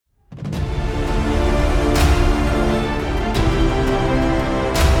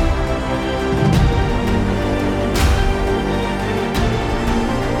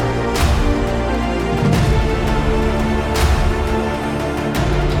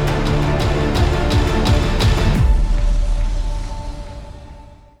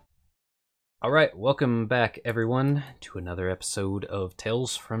All right, welcome back, everyone, to another episode of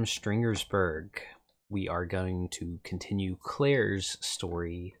Tales from Stringersburg. We are going to continue Claire's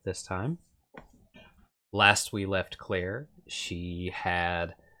story this time. Last we left Claire, she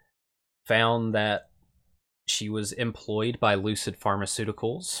had found that she was employed by Lucid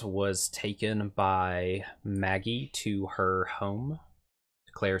Pharmaceuticals, was taken by Maggie to her home,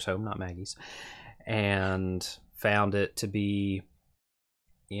 Claire's home, not Maggie's, and found it to be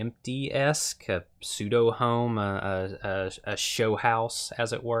empty-esque, a pseudo-home, a show house,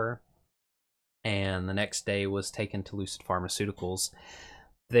 as it were. And the next day was taken to Lucid Pharmaceuticals.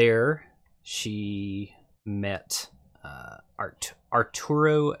 There, she met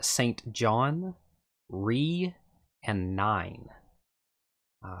Arturo St. John, Ree, and Nine.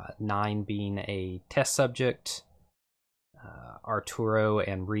 Nine being a test subject, Arturo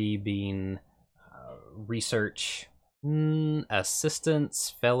and Ree being research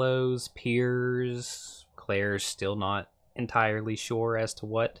assistants, fellows, peers. Claire's still not entirely sure as to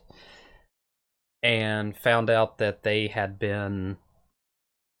what. And found out that they had been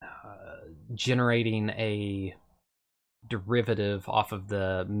generating a derivative off of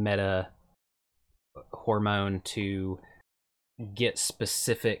the meta hormone to get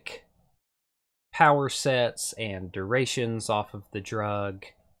specific power sets and durations off of the drug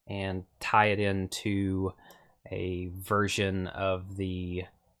and tie it into a version of the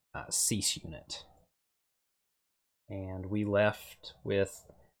cease unit. And we left with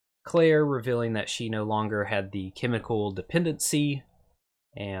Claire revealing that she no longer had the chemical dependency,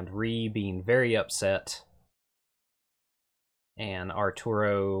 and Ree being very upset, and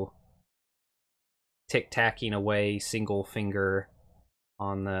Arturo tic-tacking away, single finger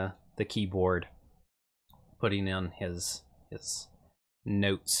on the keyboard, putting in his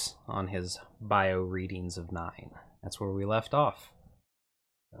notes on his bio readings of Nine. That's where we left off.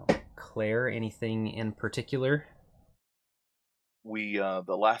 So, Claire, anything in particular? The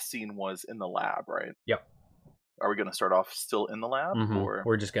last scene was in the lab, right? Yep. Are we going to start off still in the lab? Mm-hmm. Or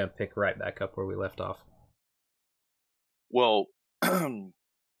we're just going to pick right back up where we left off? Well,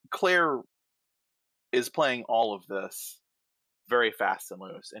 Claire is playing all of this very fast and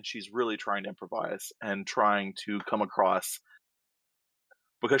loose, and she's really trying to improvise and trying to come across,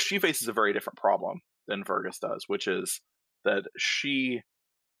 because she faces a very different problem than Fergus does, which is that she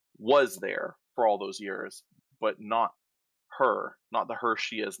was there for all those years, but not the her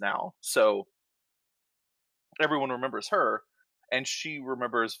she is now. So everyone remembers her, and she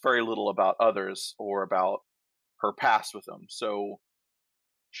remembers very little about others or about her past with them. So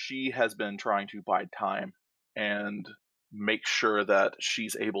she has been trying to bide time and make sure that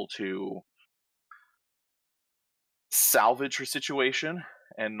she's able to salvage her situation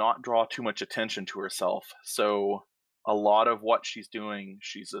and not draw too much attention to herself. So a lot of what she's doing,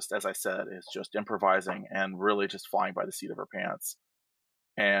 she's just, as I said, is just improvising and really just flying by the seat of her pants.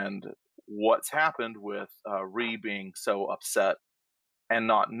 And what's happened with Ree being so upset and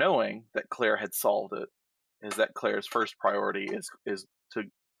not knowing that Claire had solved it is that Claire's first priority is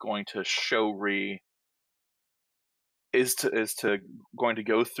going to show Ree is going to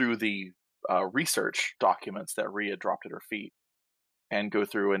go through the research documents that Ree had dropped at her feet and go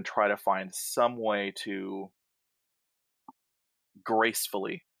through and try to find some way to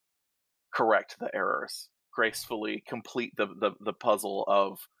gracefully correct the errors, gracefully complete the puzzle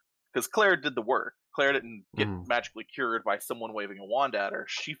of, because Claire did the work. Claire didn't get magically cured by someone waving a wand at her.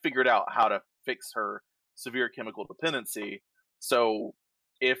 She figured out how to fix her severe chemical dependency. So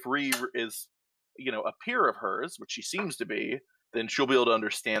if Ree is, a peer of hers, which she seems to be, then she'll be able to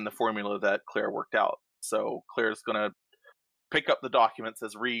understand the formula that Claire worked out. So Claire's going to pick up the documents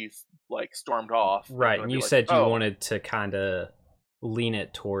as Ree's stormed off. Right, and you said you wanted to kind of lean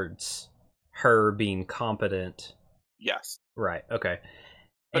it towards her being competent. Yes. Right, okay.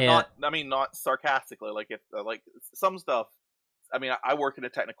 But not sarcastically. If some stuff, I work in a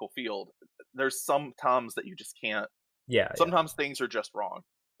technical field. There's some times that you just can't. Yeah. Sometimes things are just wrong.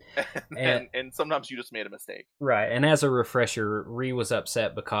 And sometimes you just made a mistake. Right, and as a refresher, Ree was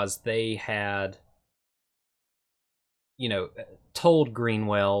upset because they had, told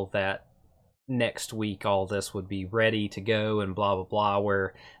Greenwell that next week all this would be ready to go and blah, blah, blah,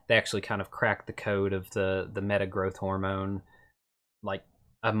 where they actually kind of cracked the code of the meta growth hormone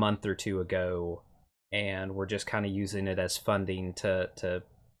a month or two ago, and we're just kind of using it as funding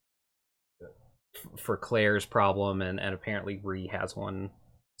for Claire's problem, and apparently Ree has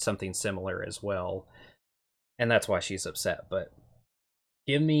something similar as well, and that's why she's upset. But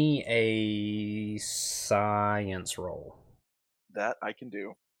give me a science roll. That I can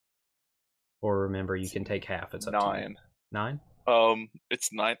do. Or remember, you can take half. It's up 9. to you. 9? It's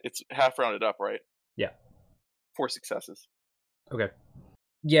 9. It's half rounded up, right? Yeah. 4 successes. Okay.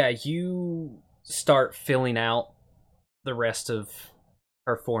 Yeah, you start filling out the rest of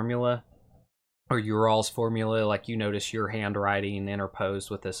her formula, or Ural's formula. Like, you notice your handwriting interposed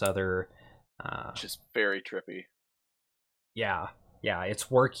with this other. Just very trippy. Yeah, it's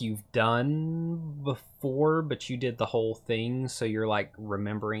work you've done before, but you did the whole thing, so you're like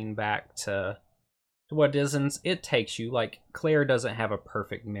remembering back to what isn't. It takes you, like, Claire doesn't have a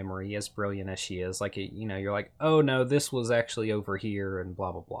perfect memory, as brilliant as she is. Like, you're like, oh no, this was actually over here, and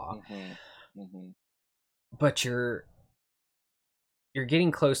blah blah blah. But you're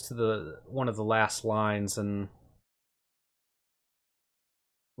getting close to the one of the last lines, and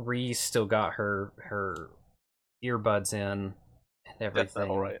Ree's still got her earbuds in and everything. That's not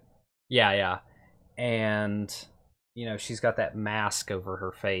all right. Yeah. And she's got that mask over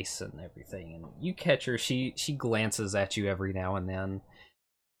her face and everything. And you catch her, she glances at you every now and then.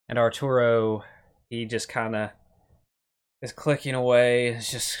 And Arturo, he just kind of is clicking away.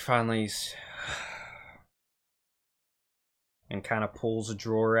 It's just finally, and kind of pulls a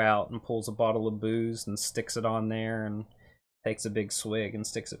drawer out and pulls a bottle of booze and sticks it on there and takes a big swig and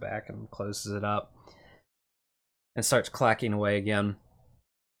sticks it back and closes it up and starts clacking away again.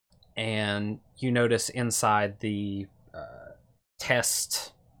 And you notice inside the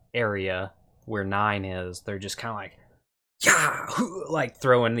test area where 9 is, they're just kind of like, yeah, like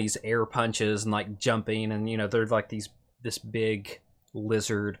throwing these air punches and like jumping, and they're like this big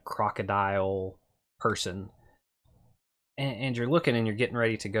lizard crocodile person. And you're looking and you're getting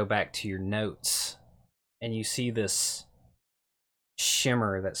ready to go back to your notes, and you see this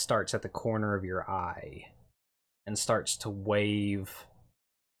shimmer that starts at the corner of your eye and starts to wave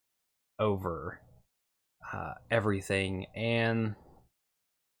over everything, and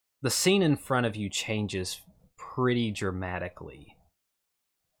the scene in front of you changes pretty dramatically.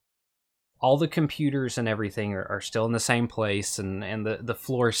 All the computers and everything are still in the same place, and the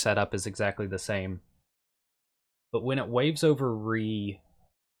floor setup is exactly the same. But when it waves over Ree,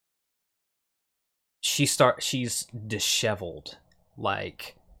 she's disheveled.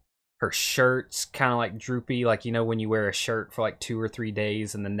 Like, her shirt's kind of like droopy, like when you wear a shirt for like 2 or 3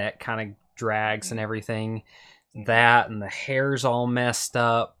 days and the neck kind of drags and everything. That, and the hair's all messed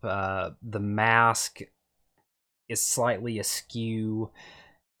up. The mask is slightly askew.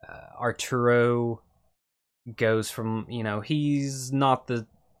 Arturo goes from, he's not the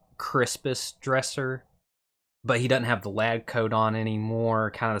crispest dresser, but he doesn't have the lab coat on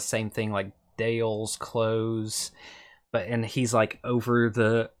anymore. Kind of the same thing like Dale's clothes. And he's like over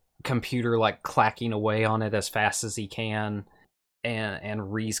the computer, like clacking away on it as fast as he can.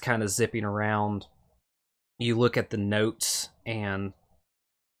 And Ree's kind of zipping around. You look at the notes, and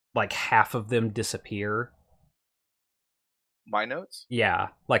like half of them disappear. My notes? Yeah,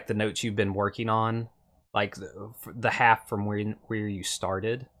 like the notes you've been working on, like the half from where you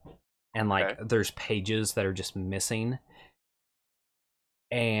started, and like there's pages that are just missing.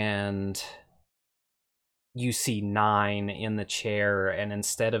 And you see 9 in the chair, and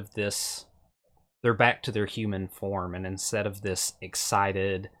instead of this, they're back to their human form, and instead of this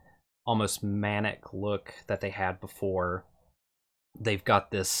excited, almost manic look that they had before, they've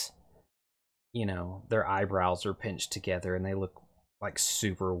got this, their eyebrows are pinched together and they look like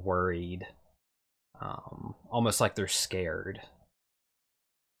super worried, almost like they're scared.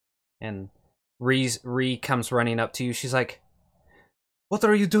 And Ree comes running up to you. She's like, "What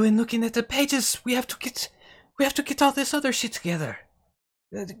are you doing looking at the pages? We have to get all this other shit together.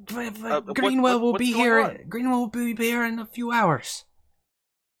 Greenwell will be here. Greenwell will be here in a few hours."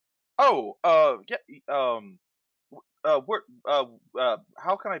 Oh, yeah. Where,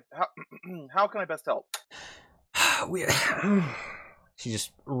 how can I best help? She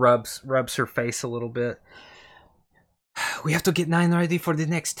just rubs her face a little bit. We have to get 9 ready for the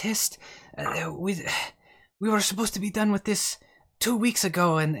next test. We were supposed to be done with this 2 weeks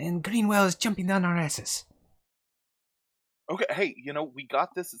ago, and Greenwell is jumping down our asses. Okay, hey, we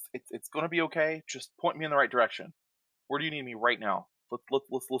got this. It's gonna be okay. Just point me in the right direction. Where do you need me right now?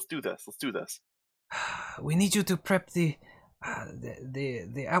 Let's do this. Let's do this. We need you to prep the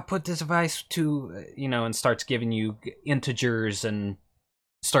output device to, and starts giving you integers and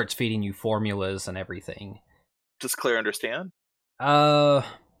starts feeding you formulas and everything. Does Claire understand? Yeah,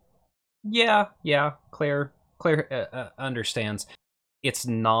 Claire understands. It's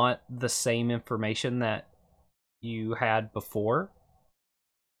not the same information that you had before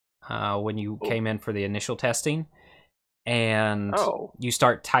when you came in for the initial testing. And you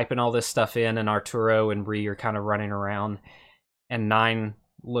start typing all this stuff in, and Arturo and Ree are kind of running around, and 9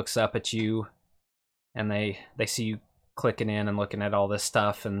 looks up at you, and they see you clicking in and looking at all this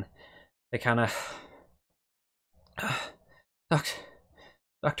stuff, and they kind of,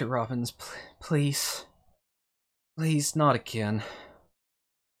 Dr. Robbins, please, not again.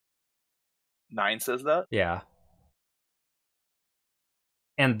 9 says that? Yeah.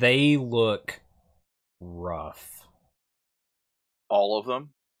 And they look rough. All of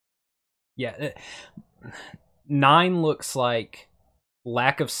them? Yeah. 9 looks like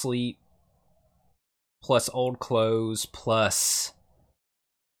lack of sleep, plus old clothes, plus...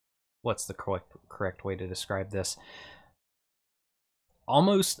 What's the correct way to describe this?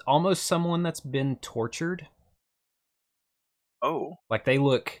 Almost someone that's been tortured. Oh. Like they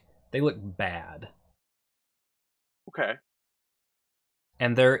look bad. Okay.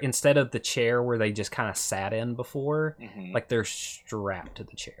 And they're, instead of the chair where they just kind of sat in before, Mm-hmm. like they're strapped to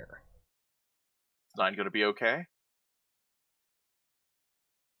the chair. Is 9 going to be okay?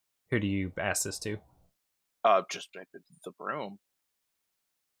 Who do you ask this to? Just the room.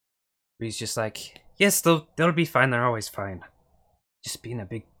 He's just like, yes, they'll be fine. They're always fine. Just being a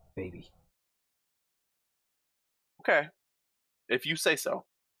big baby. Okay. If you say so.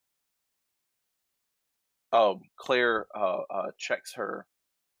 Claire checks her.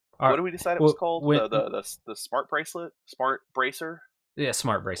 What do we decide it was called? The smart bracelet? Smart bracer? Yeah,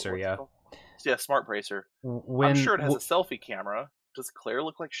 smart bracer, yeah. Yeah, smart bracer. I'm sure it has a selfie camera. Does Claire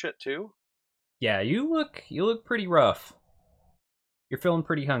look like shit too? Yeah, you look pretty rough. You're feeling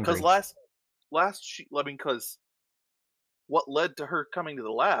pretty hungry. Because because what led to her coming to the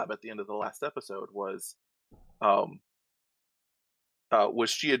lab at the end of the last episode was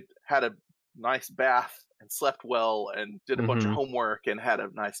she had a nice bath and slept well and did a bunch of homework and had a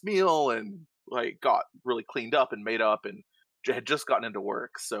nice meal and like got really cleaned up and made up and had just gotten into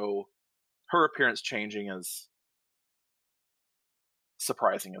work. So her appearance changing is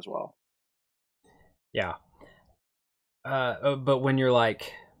surprising as well. Yeah. But when you're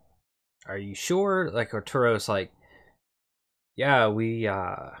like, are you sure? Like Arturo's like, yeah, we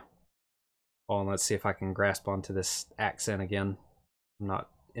well, let's see if I can grasp onto this accent again. I'm not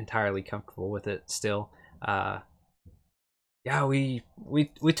entirely comfortable with it still. Yeah, we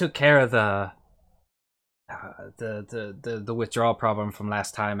took care of the withdrawal problem from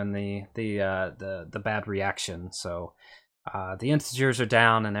last time and the bad reaction. So the integers are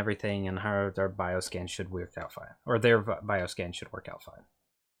down and everything, and their bioscan should work out fine, or their bioscan should work out fine.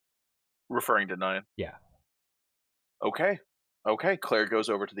 Referring to 9. Yeah. Okay. Claire goes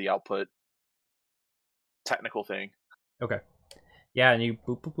over to the output technical thing. Okay. Yeah, and you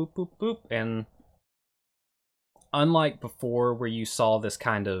boop boop boop boop boop, and unlike before where you saw this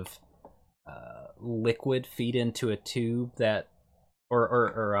kind of liquid feed into a tube that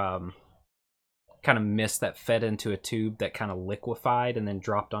or kind of mist that fed into a tube that kind of liquefied and then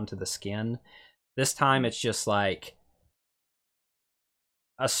dropped onto the skin, this time it's just like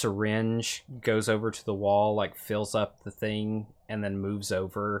a syringe goes over to the wall, like fills up the thing, and then moves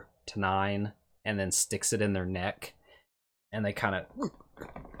over to 9 and then sticks it in their neck, and they kind of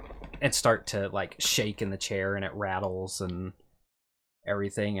and start to like shake in the chair, and it rattles and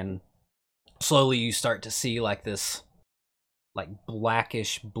everything, and slowly you start to see like this like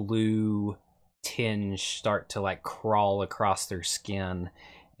blackish blue tinge start to like crawl across their skin,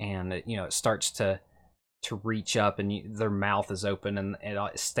 and it starts to reach up, and their mouth is open, and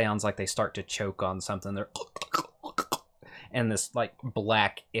it sounds like they start to choke on something. They're and this like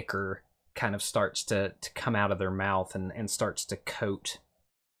black ichor kind of starts to come out of their mouth and starts to coat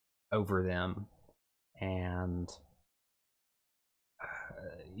over them, and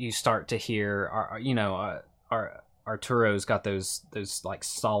you start to hear Arturo's got those like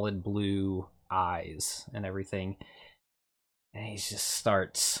solid blue eyes and everything, and he just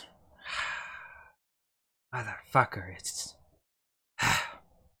starts, motherfucker, it's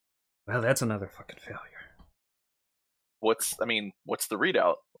well, that's another fucking failure. What's the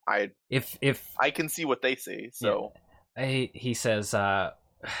readout? If I can see what they see, so yeah. He says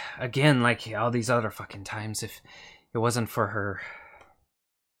again, like all these other fucking times, if it wasn't for her,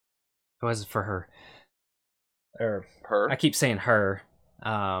 or her. I keep saying her.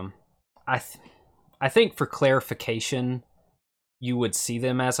 I think for clarification, you would see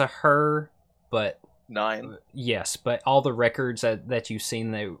them as a her, but 9. Yes, but all the records that you've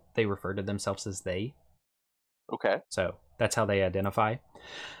seen, they refer to themselves as they. Okay. So that's how they identify.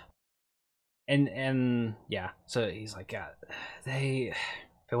 And yeah, so he's like, God, if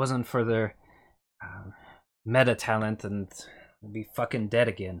it wasn't for their meta talent, and they'd be fucking dead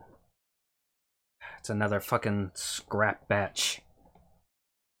again. It's another fucking scrap batch.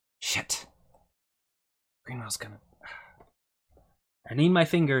 Shit. Greenwell's gonna... I need my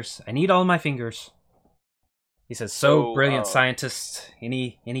fingers. I need all my fingers. He says, "So brilliant scientists.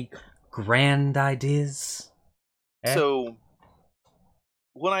 Any grand ideas?" So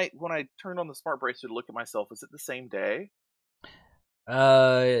when I turned on the smart bracelet to look at myself, is it the same day?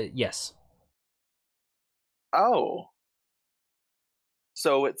 Yes. Oh.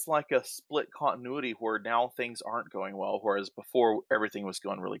 So it's like a split continuity where now things aren't going well, whereas before everything was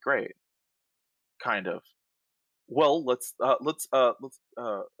going really great. Kind of. Well, let's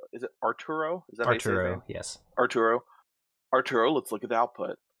is it Arturo? Is that how you say his name? Arturo, yes. Arturo, let's look at the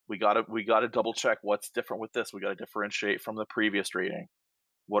output. We gotta double check what's different with this. We gotta differentiate from the previous reading.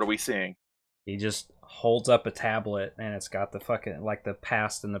 What are we seeing? He just holds up a tablet and it's got the fucking like the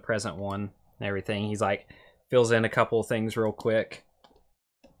past and the present one and everything. He's like fills in a couple of things real quick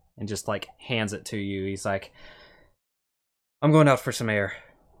and just like hands it to you. He's like, "I'm going out for some air."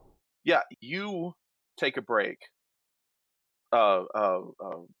 Yeah, you take a break.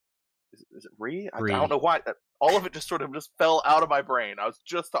 Is it Ree? I don't know why. All of it just sort of just fell out of my brain. I was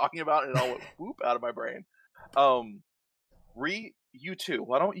just talking about it and it all went whoop out of my brain. Ree, you too.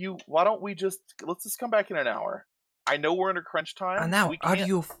 Why don't we let's just come back in an hour. I know we're under crunch time. Now, are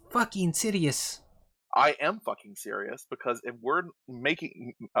you fucking serious? I am fucking serious because if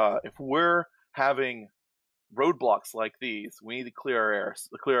we're having roadblocks like these, we need to clear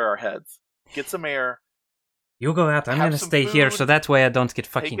our heads, get some air. You go out. I'm gonna stay here, so that's why I don't get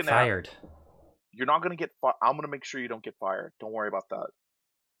fucking fired. You're not gonna get fired. I'm gonna make sure you don't get fired. Don't worry about that.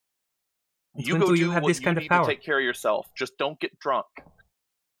 You go do have this kind of power. To take care of yourself. Just don't get drunk.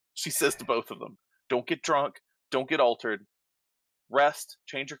 She says to both of them, "Don't get drunk. Don't get altered. Rest.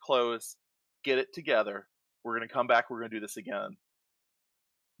 Change your clothes. Get it together. We're gonna come back. We're gonna do this again.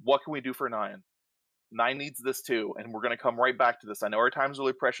 What can we do for 9? 9 needs this too, and we're gonna come right back to this. I know our time's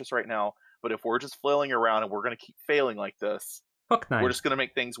really precious right now, but if we're just flailing around and we're gonna keep failing like this, fuck 9. We're just gonna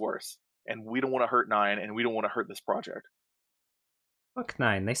make things worse. And we don't want to hurt 9, and we don't want to hurt this project." Fuck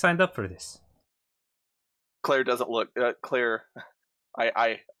 9. They signed up for this. Claire doesn't look. Claire,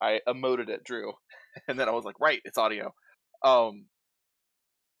 I emoted at Drew, and then I was like, right, it's audio.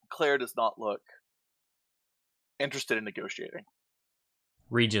 Claire does not look interested in negotiating.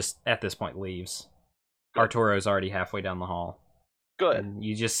 Regis at this point leaves. Good. Arturo's already halfway down the hall. Good. And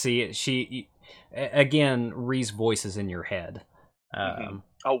you just see it. Again, Ree's voice is in your head.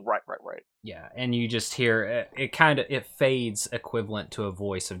 Oh, right. Yeah, and you just hear it fades equivalent to a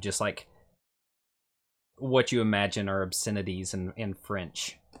voice of just like what you imagine are obscenities in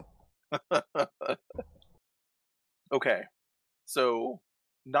French. Okay, so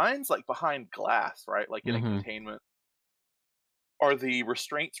 9's like behind glass, right? Like in a containment. Are the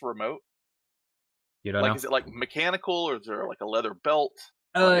restraints remote? You don't know? Is it like mechanical, or is there like a leather belt?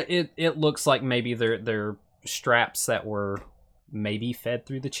 It looks like maybe they're straps that were maybe fed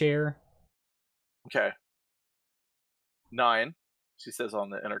through the chair. Okay. 9, she says on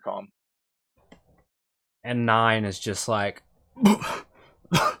the intercom. And 9 is just like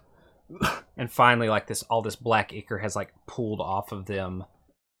and finally like all this black ichor has like pulled off of them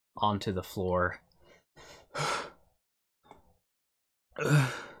onto the floor.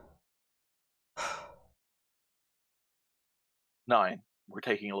 9, we're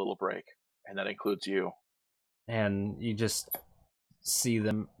taking a little break, and that includes you. And you just see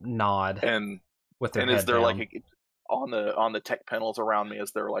them nod and with their head is there down. Like on the tech panels around me,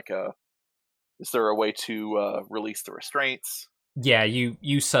 is there a way to release the restraints? Yeah,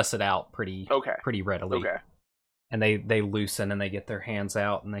 you suss it out pretty readily. Okay. And they loosen and they get their hands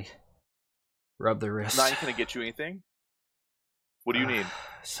out and they rub their wrists. 9, can I get you anything? What do you need?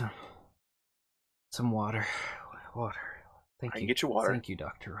 Some water. Thank you. I can get you water. Thank you,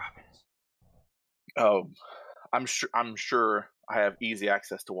 Dr. Robbins. I'm sure I have easy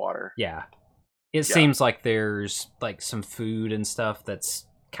access to water. Yeah. It seems like there's like some food and stuff that's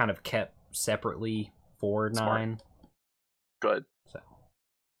kind of kept separately for 9. Good. So.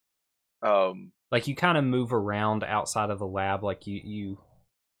 Like you kind of move around outside of the lab, like you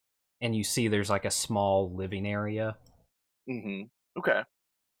see there's like a small living area. Okay.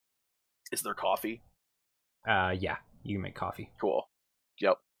 Is there coffee? Yeah, you can make coffee. Cool.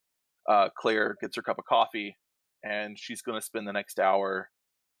 Yep. Claire gets her cup of coffee, and she's going to spend the next hour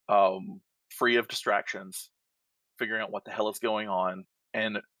free of distractions, figuring out what the hell is going on,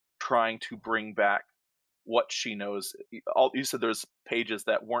 and trying to bring back what she knows. You said there's pages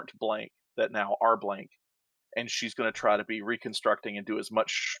that weren't blank that now are blank, and she's going to try to be reconstructing and do as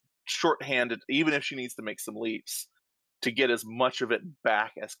much shorthanded, even if she needs to make some leaps, to get as much of it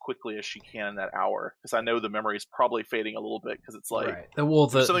back as quickly as she can in that hour, because I know the memory is probably fading a little bit, because it's like right. Well,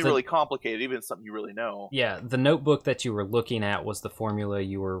 there's something really complicated, even something you really know. Yeah, the notebook that you were looking at was the formula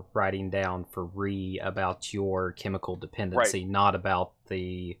you were writing down for Ree about your chemical dependency, not about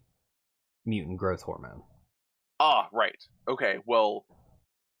the mutant growth hormone. Ah, right. Okay, well,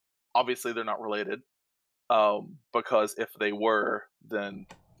 obviously they're not related, because if they were, then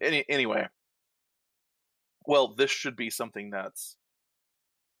anyway. Well, this should be something that's,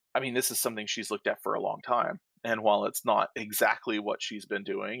 I mean, this is something she's looked at for a long time. And while it's not exactly what she's been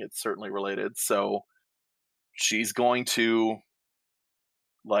doing, it's certainly related. So she's going to,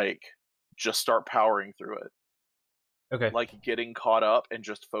 like, just start powering through it. Okay. Like, getting caught up and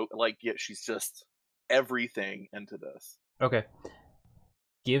just, she's just everything into this. Okay.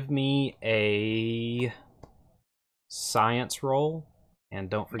 Give me a science roll. And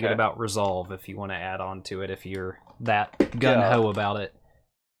don't forget about resolve if you want to add on to it, if you're that gung-ho about it.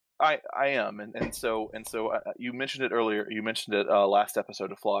 I am, and so you mentioned it earlier. You mentioned it last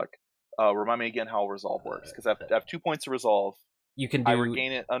episode of Flock. Remind me again how resolve works, because I have 2 points of resolve. You can do. I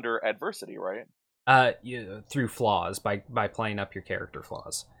regain it under adversity, right? Through flaws, by playing up your character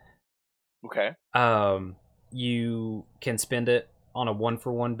flaws. Okay. You can spend it on a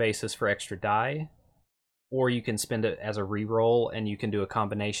 1-for-1 basis for extra die, or you can spend it as a reroll, and you can do a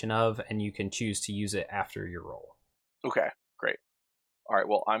combination of, and you can choose to use it after your roll. Okay, great. All right,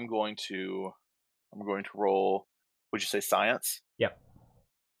 well, I'm going to roll. Would you say science? Yep.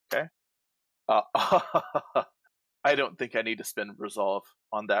 Okay. I don't think I need to spend resolve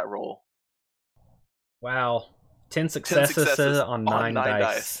on that roll. Wow, 10 successes on 9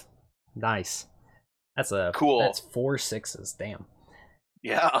 dice. Nice. That's cool. That's 4 6s. Damn.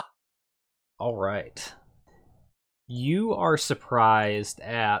 Yeah. All right. You are surprised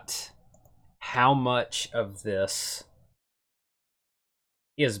at how much of this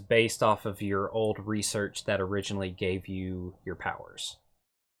is based off of your old research that originally gave you your powers.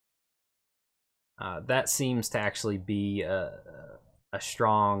 That seems to actually be a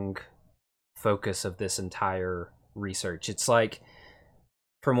strong focus of this entire research. It's like,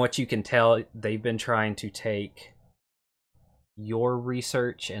 from what you can tell, they've been trying to take your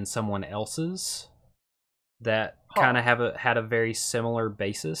research and someone else's that kind of had a very similar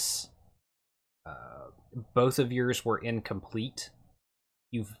basis. Both of yours were incomplete.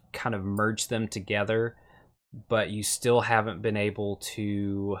 You've kind of merged them together, but you still haven't been able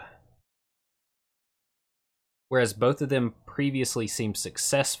to. Whereas both of them previously seemed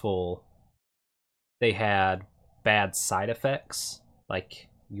successful, they had bad side effects, like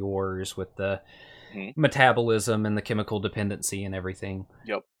yours with the metabolism and the chemical dependency and everything.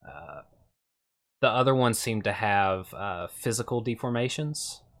 Yep. The other ones seem to have physical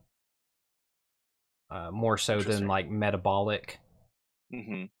deformations, more so than like metabolic.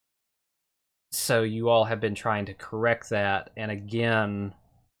 Mm-hmm. So you all have been trying to correct that, and again,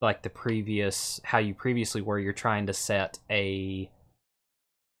 like how you previously were, you're trying to set a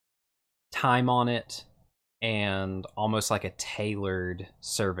time on it and almost like a tailored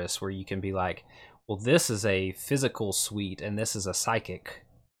service where you can be like, well, this is a physical suite and this is a psychic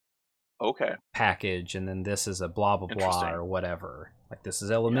package, and then this is a blah blah blah or whatever. Like, this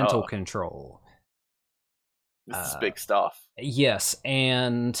is elemental control. This is big stuff. Yes,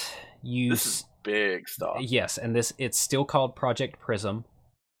 and this is big stuff. Yes, and it's still called Project Prism.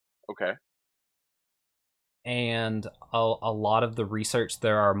 Okay. And a lot of the research,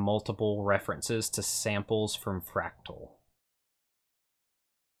 there are multiple references to samples from Fractal.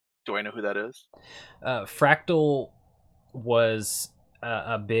 Do I know who that is? Fractal was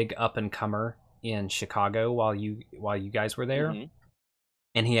a big up-and-comer in Chicago while you guys were there. Mm-hmm.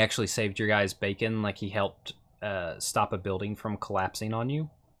 And he actually saved your guys' bacon. Like, he helped stop a building from collapsing on you.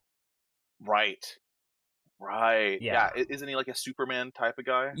 Right. Yeah. Isn't he like a Superman type of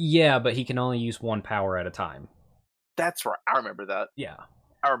guy? Yeah, but he can only use one power at a time. That's right. I remember that. Yeah.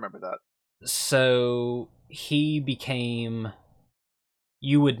 I remember that. So he became...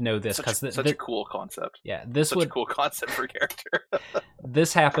 You would know this because such a cool concept. Yeah, a cool concept for a character.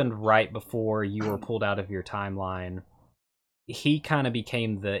 This happened right before you were pulled out of your timeline. He kind of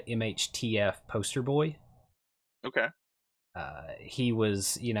became the MHTF poster boy. Okay. He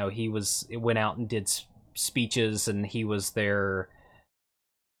went out and did speeches, and he was their,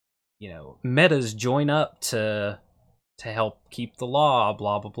 metas join up to help keep the law,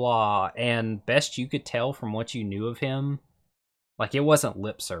 blah blah blah. And best you could tell from what you knew of him, like, it wasn't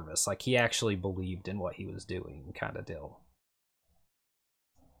lip service. Like, he actually believed in what he was doing, kind of deal.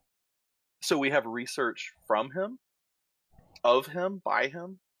 So we have research from him, of him, by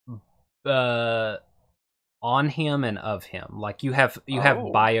him. on him and of him. Like you have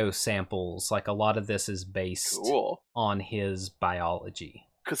biosamples. Like a lot of this is based on his biology.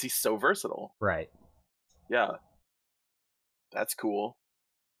 Because he's so versatile. Right. Yeah. That's cool.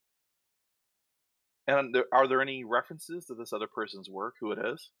 And are there any references to this other person's work, who it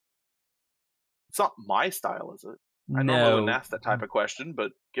is? It's not my style, is it? I normally wouldn't ask that type of question,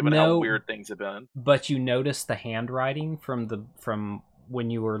 but given how weird things have been. But you notice the handwriting from when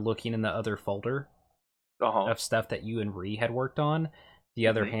you were looking in the other folder of stuff that you and Ree had worked on. The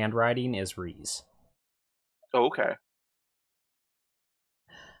other handwriting is Ree's. Oh, okay.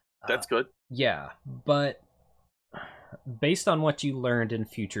 That's good. Yeah, but based on what you learned in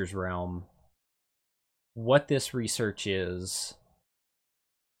Future's Realm, what this research is,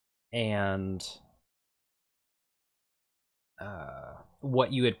 and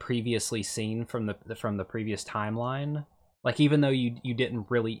what you had previously seen from the previous timeline, like even though you didn't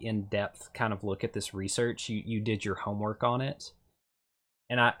really in depth kind of look at this research, you did your homework on it,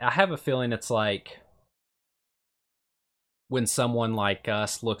 and I have a feeling it's like when someone like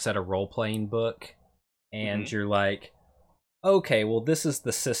us looks at a role-playing book and you're like, okay, well, this is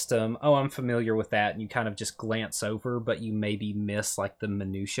the system. Oh, I'm familiar with that. And you kind of just glance over, but you maybe miss like the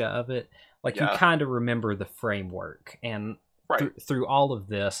minutia of it. Like you kind of remember the framework. And through all of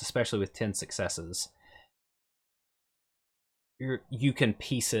this, especially with 10 successes, you can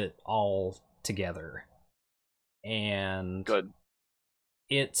piece it all together. And good.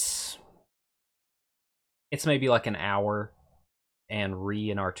 It's maybe like an hour, and Ree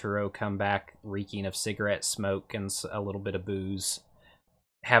and Arturo come back reeking of cigarette smoke and a little bit of booze.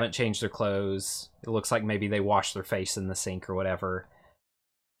 Haven't changed their clothes. It looks like maybe they washed their face in the sink or whatever.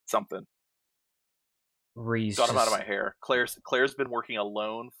 Something. Ree's got him out of my hair. Claire's been working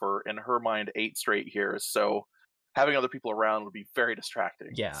alone for, in her mind, 8 straight years, so having other people around would be very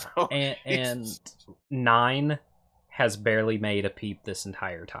distracting. Yeah, so and 9 has barely made a peep this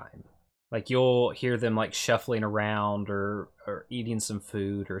entire time. Like, you'll hear them, like, shuffling around or eating some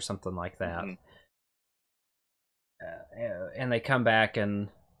food or something like that. And they come back, and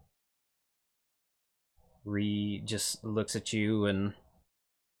Ree just looks at you and,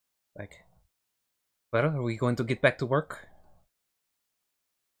 like, well, are we going to get back to work?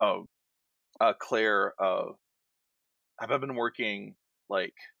 Oh, Claire, have I been working,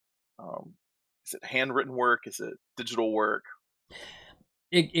 like, is it handwritten work? Is it digital work?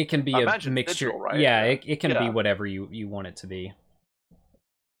 It can be a mixture, digital, right? Yeah, it can be whatever you want it to be.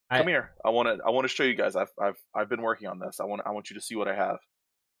 Come here. I want to show you guys. I've been working on this. I want you to see what I have.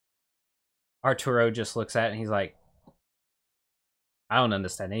 Arturo just looks at it and he's like, I don't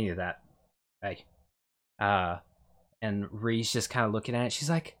understand any of that. Hey. And Ree's just kind of looking at it. She's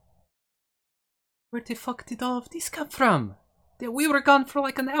like, where the fuck did all of this come from? We were gone for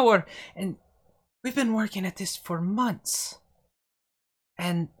like an hour, and we've been working at this for months.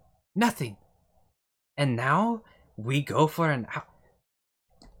 And nothing. And now we go for an hour.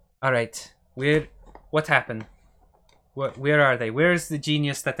 Alright, what happened? Where are they? Where's the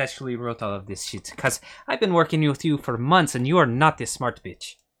genius that actually wrote all of this shit? Because I've been working with you for months, and you are not this smart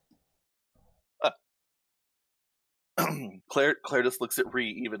bitch. Claire just looks at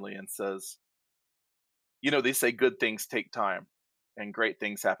Ree evenly and says, you know, they say good things take time, and great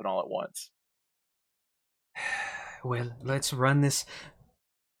things happen all at once. Well, let's run this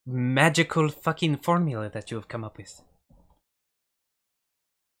magical fucking formula that you have come up with.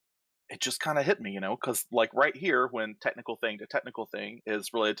 It just kind of hit me, you know, because like right here, when technical thing to technical thing is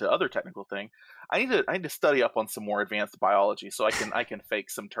related to other technical thing, I need to study up on some more advanced biology so I can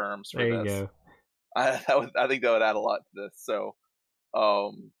fake some terms for there this. You go. I think that would add a lot to this. So,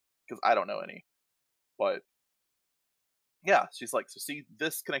 because I don't know any, but yeah, she's like, so see,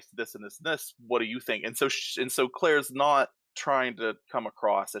 this connects to this and this and this. What do you think? And so Claire's not trying to come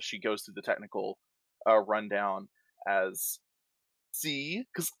across as she goes through the technical rundown as see,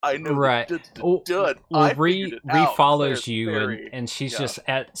 because I know right. Ree follows you, and she's just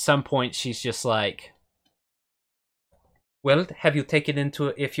at some point she's just like, well, have you taken into,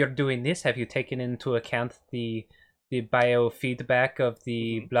 if you're doing this, have you taken into account the biofeedback of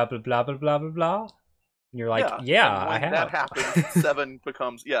the blah blah blah blah blah blah blah? And you're like, yeah, I have. That happens. 7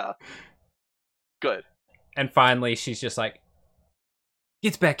 becomes good. And finally, she's just like,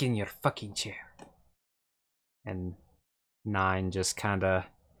 get back in your fucking chair. And 9 just kind of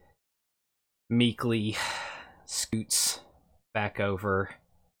meekly scoots back over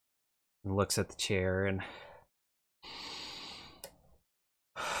and looks at the chair and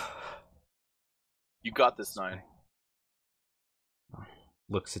you got this, 9.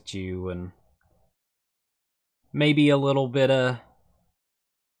 Looks at you and maybe a little bit of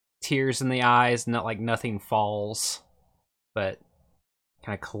tears in the eyes, not like nothing falls, but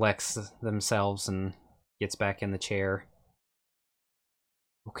kind of collects themselves and gets back in the chair.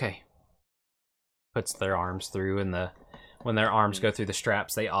 Okay. Puts their arms through, and when their arms go through the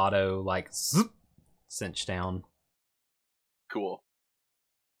straps, they auto like zoop, cinch down. Cool.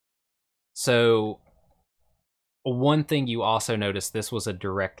 So one thing you also noticed, this was a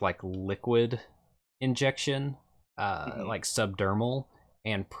direct like liquid injection, like subdermal,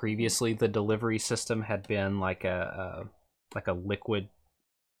 and previously the delivery system had been like a liquid,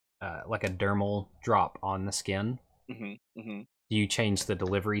 like a dermal drop on the skin. Do you change the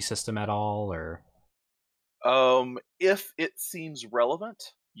delivery system at all, or? If it seems relevant,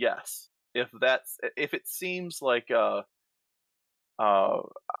 yes. If it seems like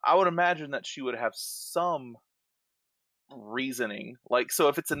I would imagine that she would have some reasoning. Like, so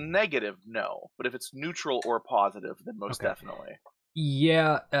if it's a negative, no. But if it's neutral or positive, then most definitely.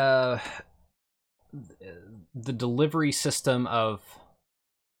 Yeah, the delivery system of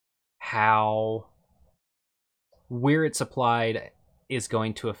where it's applied is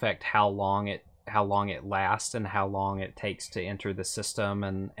going to affect how long it lasts and how long it takes to enter the system,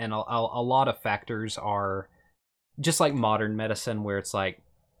 and a lot of factors are just like modern medicine, where it's like,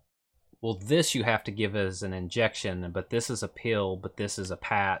 well, this you have to give as an injection, but this is a pill, but this is a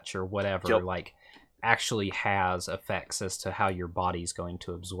patch or whatever. Yep. Like, actually has effects as to how your body's going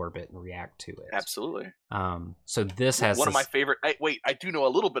to absorb it and react to it. Absolutely. So this has one of my favorite. I do know a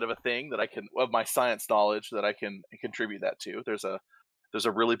little bit of a thing that I can, of my science knowledge, that I can contribute that to. There's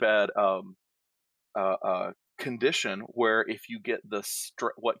a really bad condition where if you get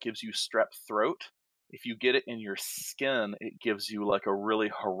what gives you strep throat, if you get it in your skin, it gives you like a really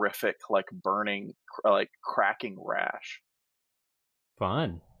horrific, like burning, like cracking rash.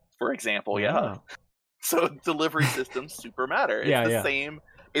 Fun. For example, yeah. So delivery systems super matter.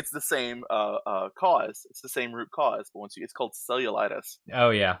 It's the same cause. It's the same root cause, but it's called cellulitis. Oh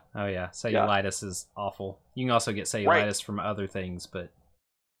yeah. Cellulitis is awful. You can also get cellulitis from other things, but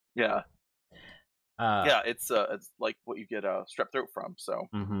it's like what you get strep throat from. So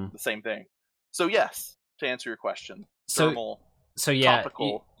the same thing. So yes, to answer your question, thermal,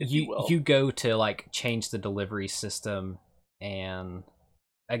 topical, if you will. You go to like change the delivery system, and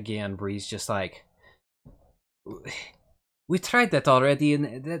again, Bree's just like, we tried that already,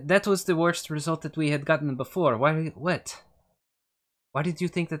 and that was the worst result that we had gotten before. What? Why did you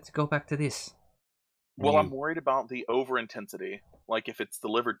think that to go back to this? Well, I'm worried about the over intensity. Like if it's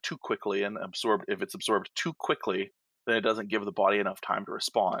delivered too quickly and if it's absorbed too quickly, then it doesn't give the body enough time to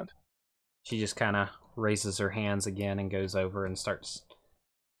respond. She just kind of raises her hands again and goes over and starts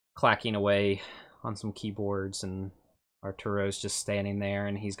clacking away on some keyboards, and Arturo's just standing there,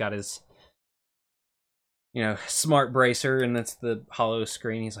 and he's got his, smart bracer, and that's the hollow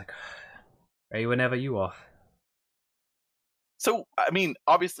screen. He's like, ready whenever you are. So, I mean,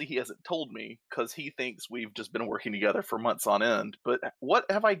 obviously he hasn't told me because he thinks we've just been working together for months on end. But what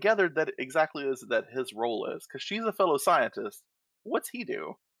have I gathered that exactly is that his role is? Because she's a fellow scientist. What's he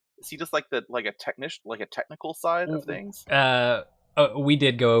do? Is he just like a technical side of things? We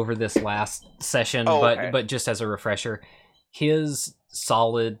did go over this last session, but just as a refresher, his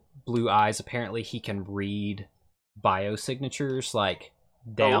solid blue eyes, apparently he can read biosignatures like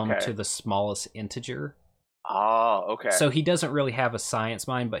down to the smallest integer. Okay. So he doesn't really have a science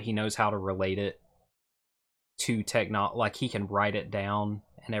mind, but he knows how to relate it to like he can write it down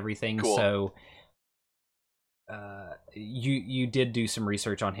and everything. Cool. So you did do some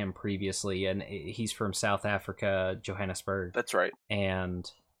research on him previously, and he's from South Africa, Johannesburg. That's right. And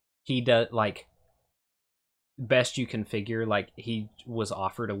he does, like, best you can figure, like, he was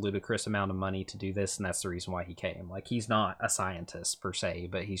offered a ludicrous amount of money to do this, and that's the reason why he came. Like, he's not a scientist per se,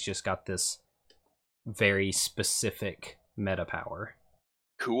 but he's just got this very specific meta power.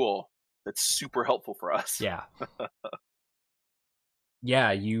 Cool. That's super helpful for us. Yeah.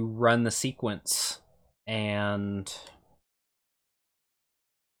 Yeah, you run the sequence, and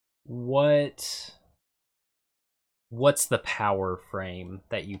what's the power frame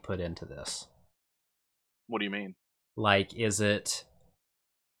that you put into this? What do you mean? Like, is it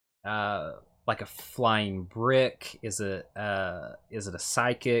like a flying brick? Is it a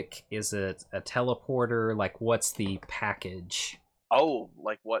psychic? Is it a teleporter? Like, what's the package? Oh,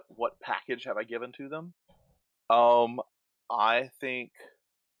 like what package have I given to them? I think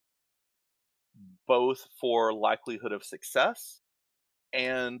both for likelihood of success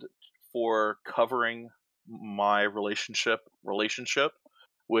and for covering my relationship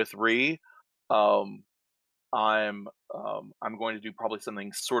with Ree, I'm going to do probably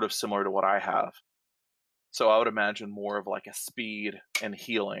something sort of similar to what I have. So I would imagine more of like a speed and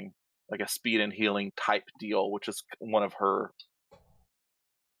healing like a speed and healing type deal, which is one of her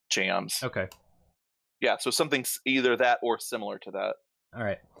jams. Okay. Yeah, so something either that or similar to that. All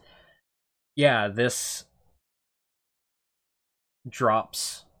right. Yeah, this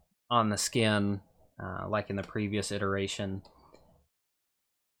drops on the skin, like in the previous iteration.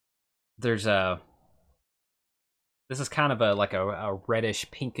 This is kind of a reddish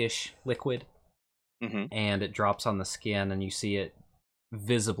pinkish liquid, and it drops on the skin, and you see it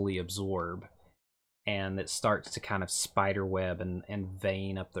visibly absorb, and it starts to kind of spiderweb and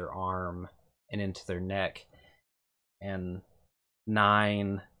vein up their arm and into their neck. And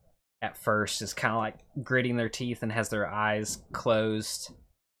 9 at first is kind of like gritting their teeth and has their eyes closed.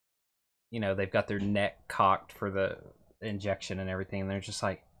 You know, they've got their neck cocked for the injection and everything, and they're just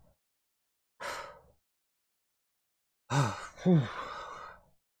like,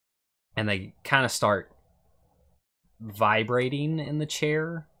 and they kind of start vibrating in the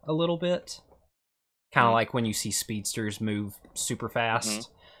chair a little bit, kind of like when you see speedsters move super fast.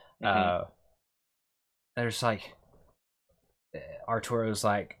 There's like, Arturo's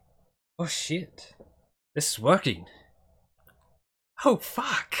like, oh shit, this is working. Oh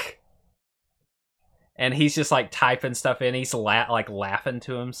fuck. And he's just like typing stuff in. He's laughing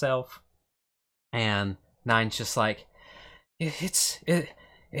to himself. And 9's just like, it's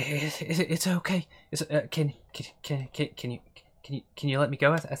okay. Can you let me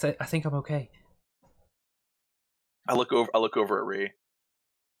go? I think I'm okay. I look over at Ree.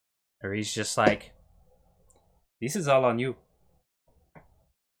 Ree's just like, this is all on you.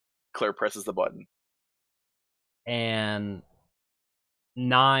 Claire presses the button. And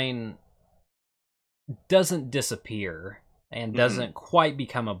 9 doesn't disappear and doesn't quite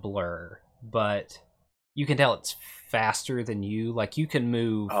become a blur, but you can tell it's faster than you. Like, you can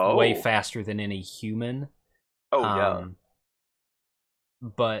move way faster than any human. Yeah.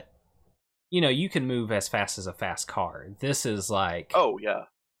 But, you know, you can move as fast as a fast car. This is like... Oh, yeah.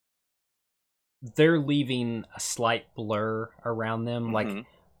 They're leaving a slight blur around them. Like,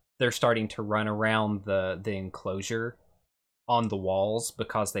 they're starting to run around the enclosure on the walls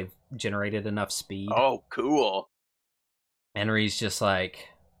because they've generated enough speed. Oh, cool. Henry's just like,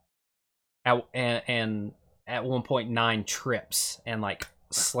 and at one point 9 trips and like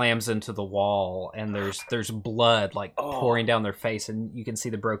slams into the wall, and there's blood like pouring down their face, and you can see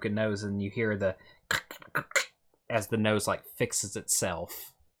the broken nose, and you hear the as the nose like fixes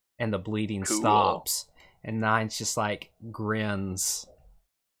itself and the bleeding stops, and 9's just like grins,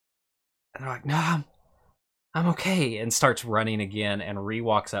 and they're like, no, I'm okay, and starts running again. And Ree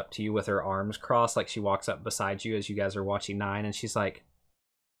walks up to you with her arms crossed, like she walks up beside you as you guys are watching 9, and she's like,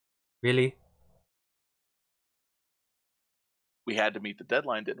 really? We had to meet the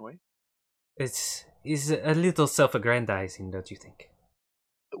deadline, didn't we? It's a little self-aggrandizing, don't you think?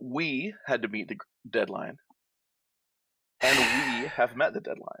 We had to meet the deadline. And we have met the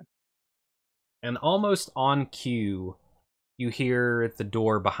deadline. And almost on cue, you hear the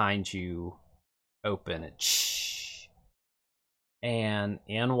door behind you open, and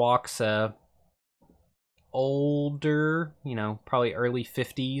in walks a older, you know, probably early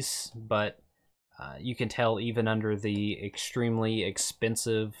 50s, but you can tell even under the extremely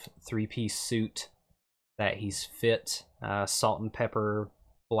expensive 3-piece suit that he's fit. Salt and pepper,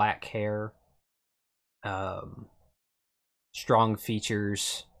 black hair, strong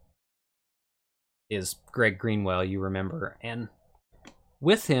features, is Greg Greenwell, you remember. And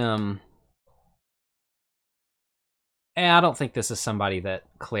with him, I don't think this is somebody that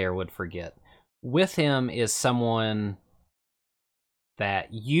Claire would forget. With him is someone that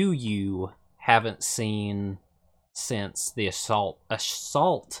you haven't seen since the assault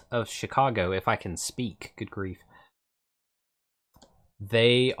of Chicago, if I can speak. Good grief.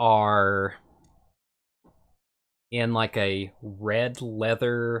 They are in like a red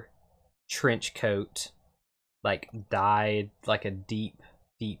leather trench coat, like dyed like a deep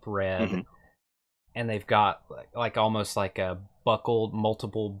red, and they've got like almost like a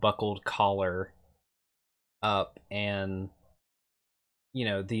multiple buckled collar up, and you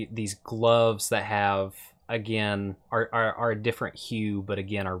know, these gloves that have, again, are a different hue, but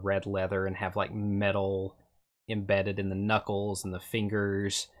again are red leather and have like metal embedded in the knuckles and the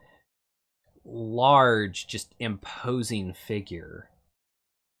fingers. Large, just imposing figure.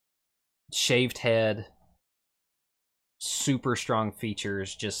 Shaved head, super strong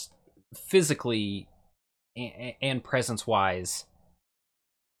features, just physically and presence-wise.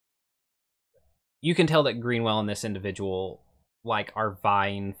 You can tell that Greenwell and this individual like are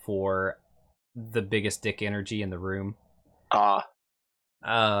vying for the biggest dick energy in the room.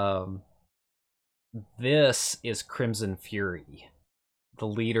 This is Crimson Fury, the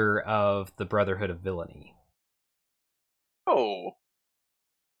leader of the Brotherhood of Villainy. Oh.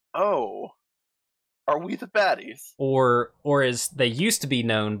 Are we the baddies? Or as they used to be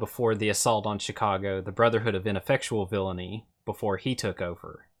known before the assault on Chicago, the Brotherhood of Ineffectual Villainy, before he took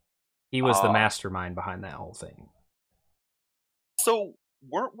over. He was the mastermind behind that whole thing. So,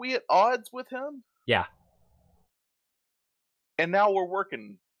 weren't we at odds with him? Yeah. And now we're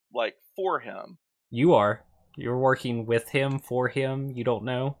working, like, for him. You are. You're working with him, for him, you don't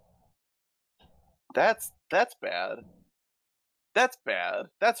know? That's bad. That's bad.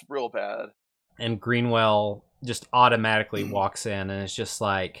 That's real bad. And Greenwell just automatically walks in and is just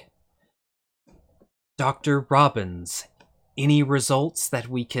like, Dr. Robbins, any results that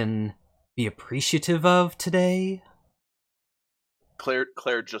we can be appreciative of today?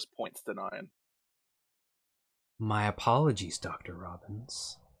 Claire just points to 9. My apologies, Dr.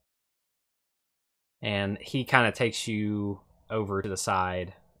 Robbins. And he kind of takes you over to the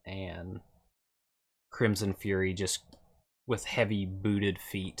side, and Crimson Fury, just with heavy booted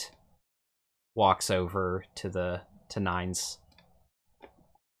feet, walks over to 9's.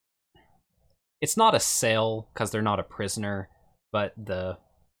 It's not a cell, because they're not a prisoner, but the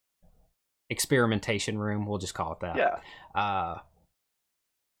experimentation room, we'll just call it that. Yeah.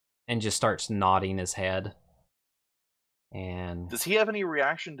 And just starts nodding his head. And does he have any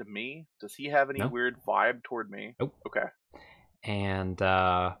reaction to me? Does he have any weird vibe toward me? Nope. Okay. And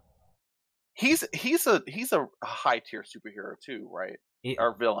he's a high tier superhero too, right?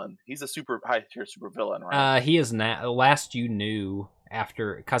 Or villain. He's a super high tier super villain, right? He is last you knew,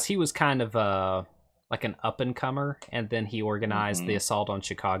 after, because he was kind of like an up and comer, and then he organized the assault on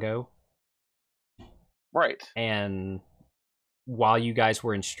Chicago. Right. And while you guys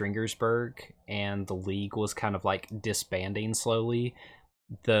were in Stringersburg and the League was kind of like disbanding slowly,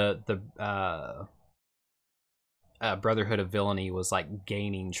 the Brotherhood of Villainy was like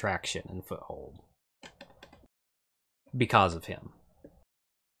gaining traction and foothold because of him.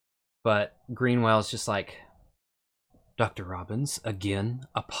 But Greenwell's just like, Dr. Robbins, again,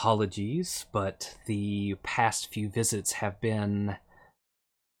 apologies, but the past few visits have been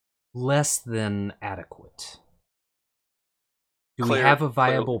less than adequate. Do we have a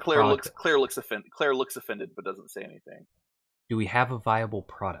viable product? Claire looks offended, but doesn't say anything. Do we have a viable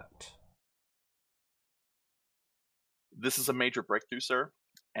product? This is a major breakthrough, sir,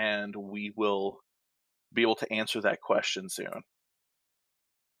 and we will be able to answer that question soon.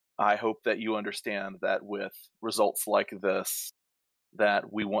 I hope that you understand that with results like this,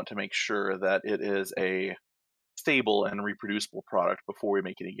 that we want to make sure that it is a stable and reproducible product before we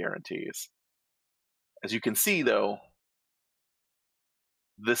make any guarantees. As you can see, though,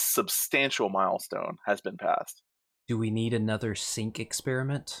 this substantial milestone has been passed. Do we need another sync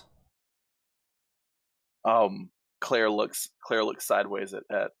experiment? Claire looks sideways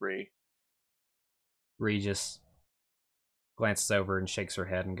at Ree. Ree just glances over and shakes her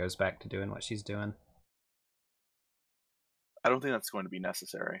head and goes back to doing what she's doing. I don't think that's going to be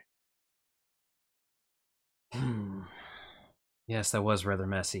necessary. Yes, that was rather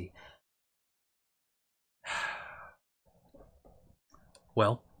messy.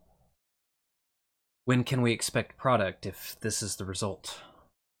 Well, when can we expect product if this is the result?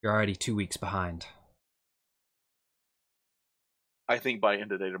 You're already 2 weeks behind. I think by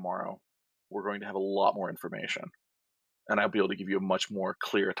end of day tomorrow, we're going to have a lot more information. And I'll be able to give you a much more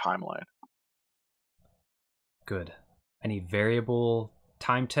clear timeline. Good. I need variable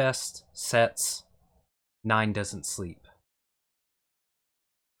time tests, sets. 9 doesn't sleep.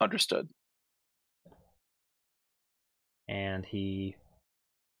 Understood. And he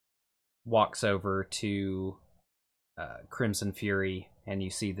walks over to Crimson Fury, and you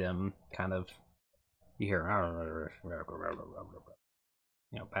see them kind of, you hear,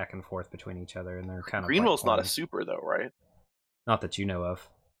 back and forth between each other, and they're kind of. Greenwell's not a super, though, right? Not that you know of.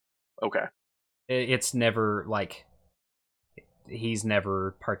 Okay. It's never like, he's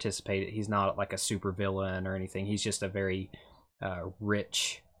never participated. He's not like a super villain or anything. He's just a very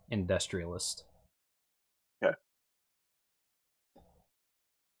rich industrialist. Okay.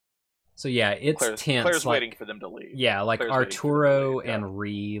 So yeah, it's tense. Claire's waiting for them to leave. Yeah, like Claire's Arturo and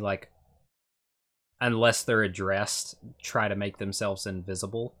Ree, like, unless they're addressed, try to make themselves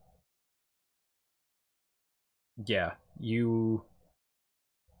invisible. Yeah, you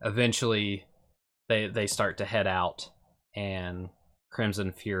eventually they start to head out, and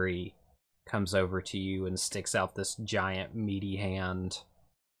Crimson Fury comes over to you and sticks out this giant meaty hand.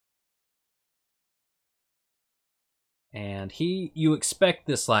 And you expect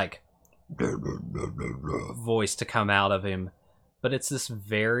this like voice to come out of him, but it's this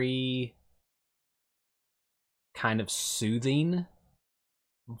very kind of soothing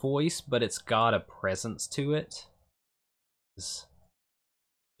voice, but it's got a presence to it.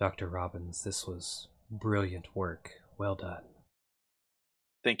 Dr. Robbins, this was brilliant work. Well done.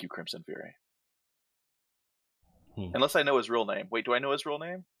 Thank you, Crimson Fury. Unless I know his real name. Wait, do I know his real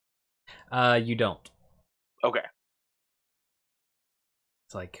name? You don't. Okay.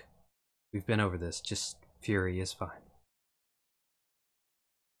 It's like, we've been over this. Just Fury is fine.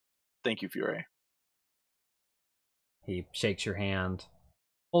 Thank you, Fury. He shakes your hand.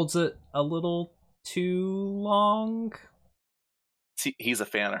 Holds it a little too long. See, he's a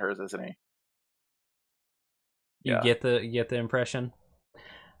fan of hers, isn't he? You get the impression.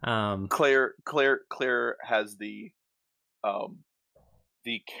 Claire has the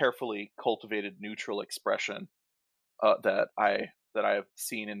carefully cultivated neutral expression that I have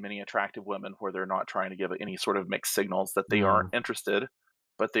seen in many attractive women, where they're not trying to give any sort of mixed signals that they aren't interested,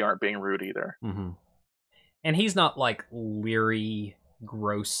 but they aren't being rude either. Mm-hmm. And he's not like leery,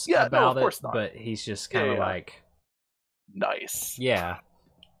 gross about no, of course it, not. but he's just kind of like, nice. Yeah.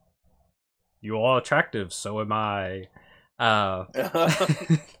 You are attractive, so am I.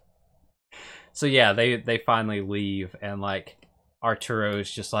 So yeah, they finally leave, and like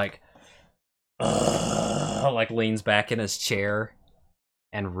Arturo's just like leans back in his chair,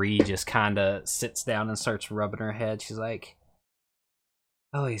 and Ree just kind of sits down and starts rubbing her head. She's like,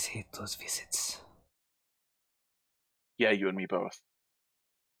 always hate those visits. Yeah, you and me both.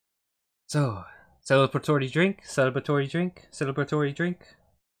 So, celebratory drink.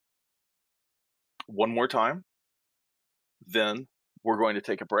 One more time. Then we're going to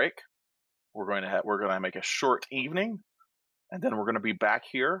take a break. We're going to make a short evening, and then we're going to be back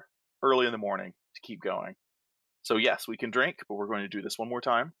here early in the morning to keep going. So yes, we can drink, but we're going to do this one more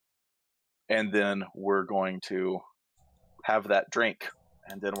time, and then we're going to have that drink,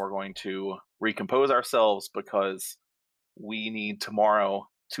 and then we're going to recompose ourselves, because we need tomorrow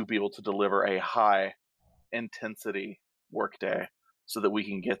to be able to deliver a high intensity workday so that we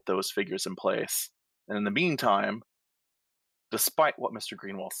can get those figures in place. And in the meantime, despite what Mr.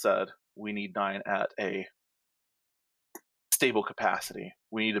 Greenwell said, we need 9 at a stable capacity.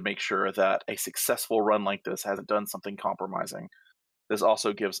 We need to make sure that a successful run like this hasn't done something compromising. This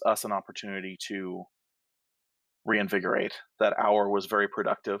also gives us an opportunity to reinvigorate. That hour was very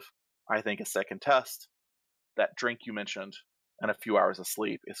productive. I think a second test, that drink you mentioned, and a few hours of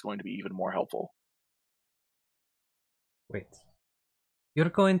sleep is going to be even more helpful. Wait. You're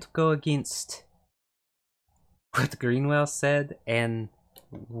going to go against what Greenwell said, and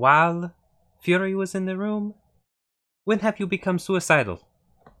while Fury was in the room? When have you become suicidal?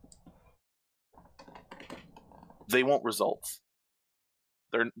 They want results.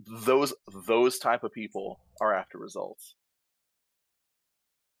 They're those type of people are after results.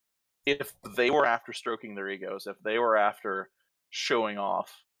 If they were after stroking their egos, if they were after showing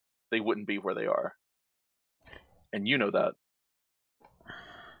off, they wouldn't be where they are. And you know that.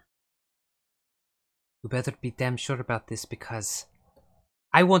 You better be damn sure about this, because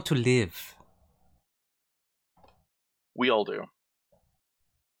I want to live. We all do.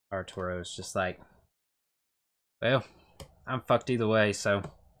 Arturo's just like, well, I'm fucked either way, so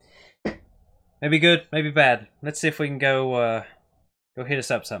maybe good, maybe bad. Let's see if we can go hit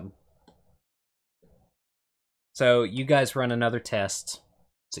us up something. So you guys run another test.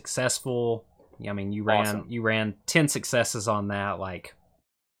 Successful. I mean, you ran 10 successes on that. Like,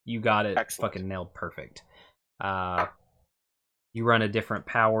 you got it. Excellent. Fucking nailed perfect. You run a different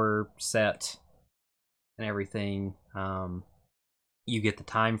power set and everything. You get the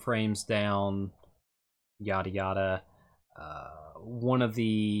time frames down. Yada yada. One of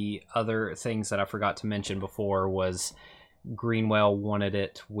the other things that I forgot to mention before was Greenwell wanted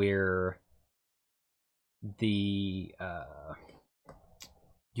it where the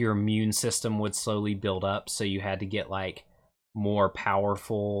your immune system would slowly build up, so you had to get like more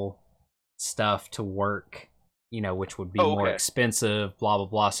powerful stuff to work, which would be more expensive, blah blah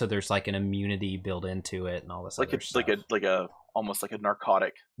blah. So there's like an immunity built into it and all this other stuff. Like a almost like a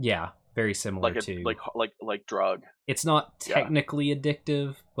narcotic. Yeah, very similar to like drug. It's not technically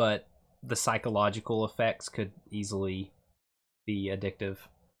addictive, but the psychological effects could easily be addictive.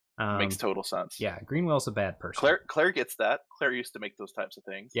 Makes total sense. Yeah, Greenwell's a bad person. Claire gets that. Claire used to make those types of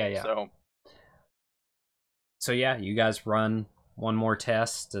things. Yeah. So yeah, you guys run one more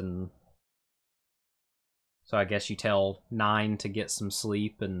test, and so I guess you tell 9 to get some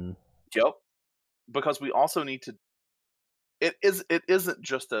sleep. And yep, because we also need to. It isn't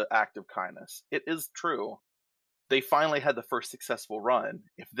just an act of kindness. It is true. They finally had the first successful run.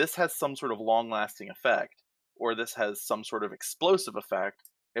 If this has some sort of long-lasting effect, or this has some sort of explosive effect,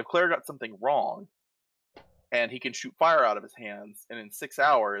 if Claire got something wrong, and he can shoot fire out of his hands, and in 6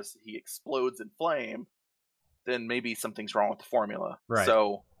 hours he explodes in flame, then maybe something's wrong with the formula. Right.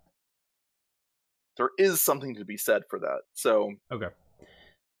 So there is something to be said for that. So Okay.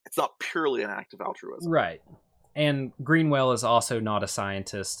 it's not purely an act of altruism. Right. And Greenwell is also not a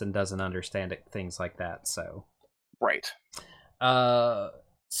scientist and doesn't understand things like that, so. Right.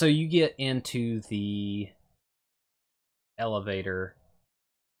 So you get into the elevator,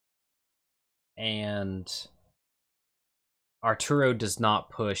 and Arturo does not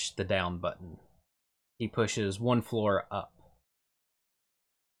push the down button. He pushes one floor up.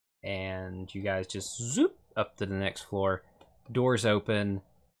 And you guys just zoop up to the next floor. Doors open.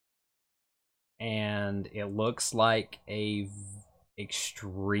 And it looks like a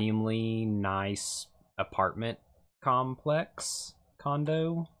extremely nice apartment complex,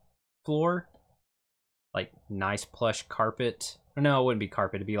 condo floor. Like nice plush carpet. No, it wouldn't be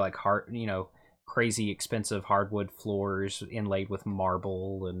carpet. It'd be like crazy expensive hardwood floors inlaid with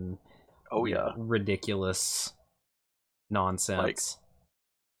marble and ridiculous nonsense. Like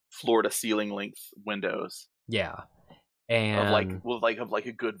floor to ceiling length windows. Yeah. And of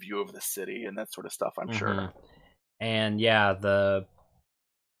a good view of the city and that sort of stuff, I'm sure. And yeah, the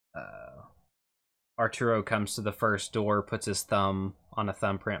Arturo comes to the first door, puts his thumb on a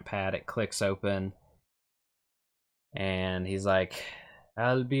thumbprint pad, it clicks open, and he's like,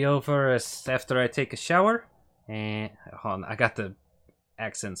 I'll be over after I take a shower. And hold on, I got the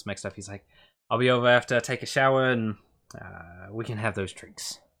accents mixed up. He's like, I'll be over after I take a shower, and we can have those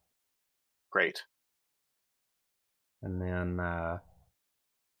drinks. Great. And then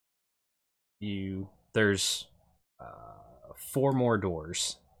there's 4 more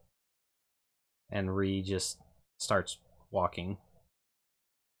doors, and Ree just starts walking.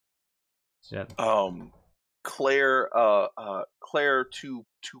 Claire to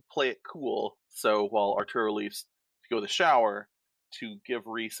play it cool. So while Arturo leaves to go to the shower, to give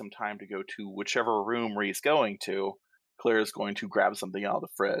Ree some time to go to whichever room Ree's going to, Claire is going to grab something out of the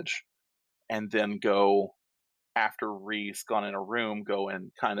fridge, and then go. After Ree's gone in a room, go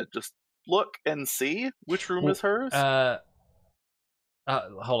and kind of just look and see which room is hers. Hold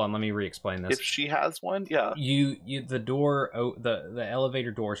on, let me re-explain this. If she has one, yeah. The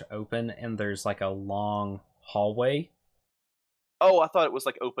elevator doors open, and there's like a long hallway. Oh, I thought it was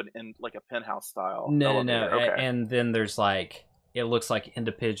like open in like a penthouse style. No. Okay. And then there's like, it looks like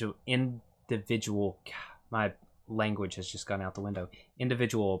individual. My language has just gone out the window.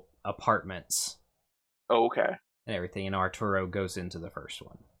 Individual apartments. Oh, okay. And everything, and Arturo goes into the first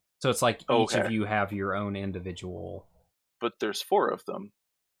one. So it's like each of you have your own individual. But there's 4 of them.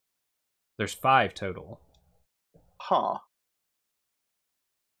 There's 5 total. Huh.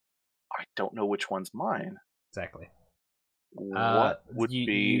 I don't know which one's mine. Exactly. What would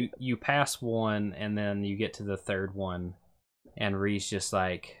be... You pass one, and then you get to the third one, and Ree's just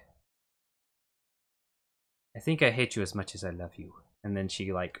like, I think I hate you as much as I love you. And then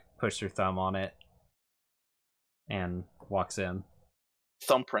she like puts her thumb on it and walks in.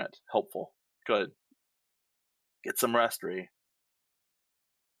 Thumbprint, helpful. Good. Get some rest, Ree.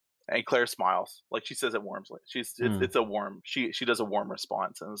 And Claire smiles, like she says it warmly. It's a warm. She does a warm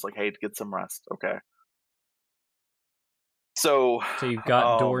response, and it's like, hey, get some rest, okay. So you've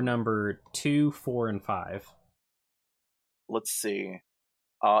got door number 2, 4, and 5. Let's see.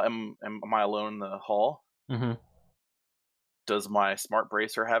 Am I alone in the hall? Mm-hmm. Does my smart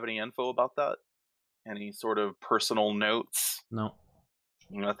bracer have any info about that? Any sort of personal notes? No.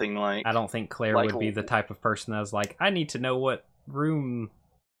 Nothing like... I don't think Claire would be the type of person that was like, I need to know what room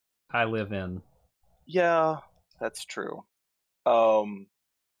I live in. Yeah, that's true.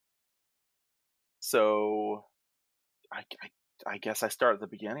 So I guess I start at the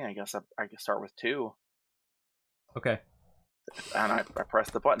beginning. I guess I can start with 2. Okay. And I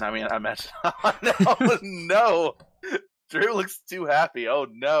press the button. I mean, I mentioned... Oh, no! Drew looks too happy. Oh,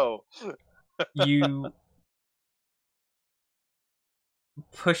 no. You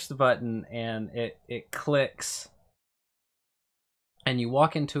push the button, and it clicks. And you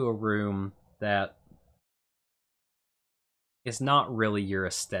walk into a room that is not really your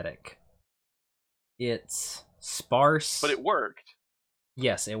aesthetic. It's sparse. But it worked.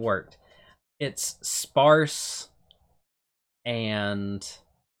 Yes, it worked. It's sparse, and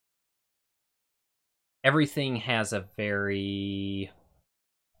everything has a very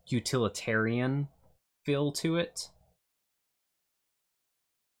utilitarian feel to it.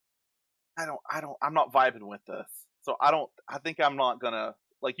 I'm not vibing with this. So I think I'm not gonna,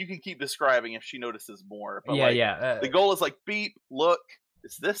 like, you can keep describing if she notices more. But the goal is like, beep, look,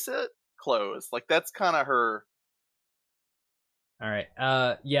 is this it? Close. Like, that's kind of her. All right.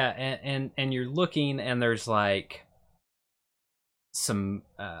 Yeah, and you're looking, and there's like some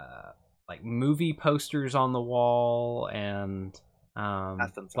like movie posters on the wall, and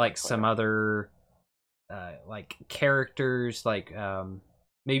like some other like characters, like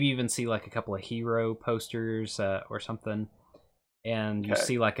maybe even see like a couple of hero posters or something, and you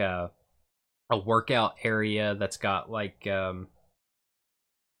see like a workout area that's got like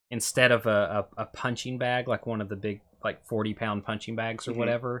instead of a punching bag, like one of the big like 40-pound punching bags or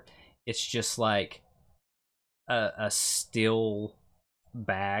whatever, it's just like a steel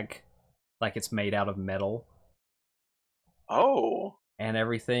bag, like it's made out of metal. Oh. And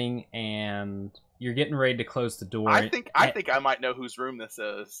everything, and you're getting ready to close the door. I think I might know whose room this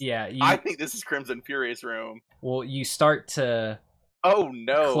is. Yeah, I think this is Crimson Fury's room. Well, you start to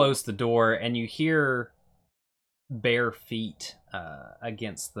close the door, and you hear bare feet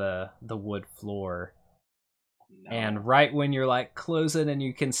against the wood floor. No. And right when you're like closing, and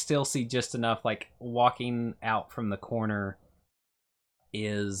you can still see just enough, like walking out from the corner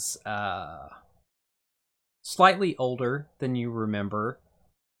is slightly older than you remember,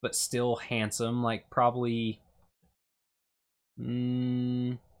 but still handsome, like probably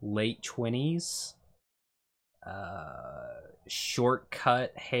late 20s. Short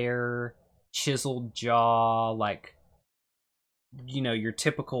cut hair, chiseled jaw, like, you know, your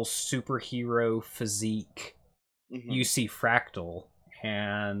typical superhero physique. You see Fractal,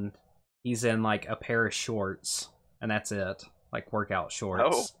 and he's in like a pair of shorts, and that's it, like workout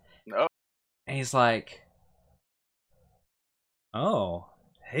shorts. No. And he's like, "Oh,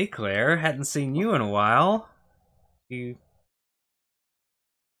 hey Claire, hadn't seen you in a while. You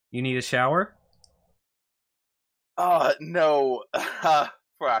need a shower?" No.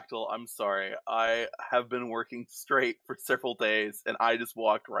 Fractal, I'm sorry. I have been working straight for several days, and I just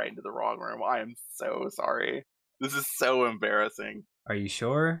walked right into the wrong room. I am so sorry. This is so embarrassing. Are you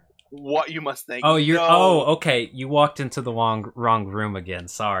sure? What you must think? Oh, oh, okay. You walked into the wrong room again.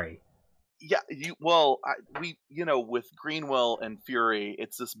 Sorry. Yeah, with Greenwell and Fury,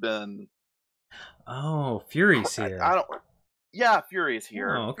 it's just been. Oh, Fury's here. Yeah, Fury's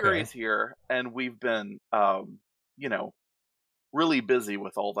here. Oh, okay. Fury's here, and we've been, really busy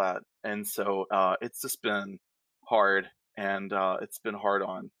with all that, and so it's just been hard, and it's been hard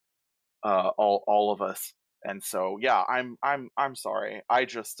on all of us. And so, yeah, I'm sorry. I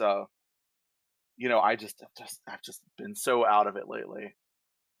just, I've just been so out of it lately.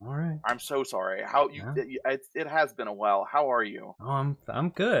 All right. I'm so sorry. How you? Yeah. It has been a while. How are you? Oh, I'm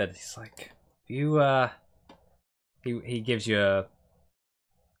good. He's like, you he gives you a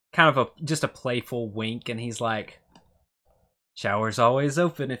kind of just a playful wink, and he's like, "Shower's always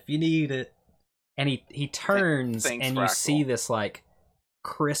open if you need it." And he turns, Thanks, and Fractal. You see this like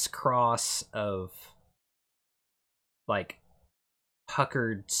crisscross of like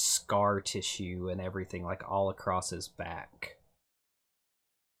puckered scar tissue and everything, like all across his back.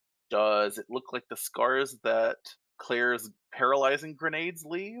 Does it look like the scars that Claire's paralyzing grenades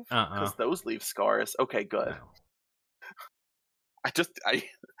leave? Because those leave scars. Okay, good. No.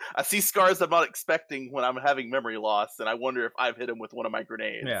 I see scars I'm not expecting when I'm having memory loss, and I wonder if I've hit him with one of my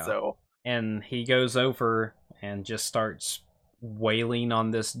grenades. Yeah. So. And he goes over and just starts wailing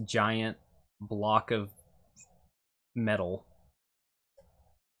on this giant block of metal.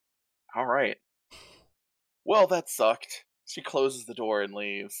 All right. Well, that sucked. She closes the door and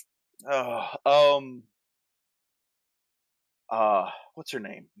leaves. What's her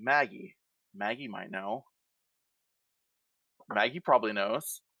name? Maggie. Maggie might know. Maggie probably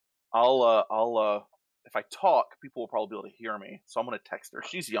knows. I'll if I talk, people will probably be able to hear me. So I'm gonna text her.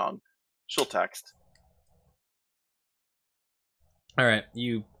 She's young. She'll text. All right,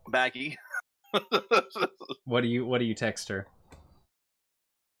 Maggie. What do you text her?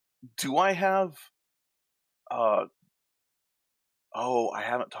 Do I have I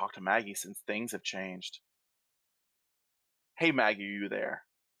haven't talked to Maggie since things have changed. Hey Maggie, are you there?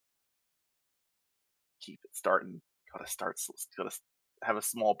 Keep it starting. Gotta have a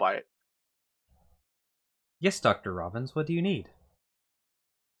small bite. Yes, Dr. Robbins, what do you need?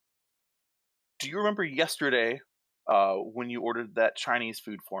 Do you remember yesterday when you ordered that Chinese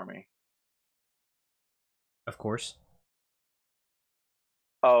food for me? Of course.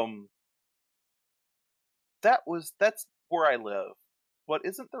 That's where I live. But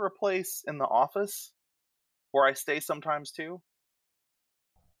isn't there a place in the office where I stay sometimes too?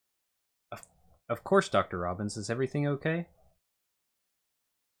 Of course, Dr. Robbins. Is everything okay?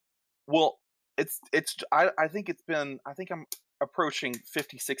 Well, I think I'm approaching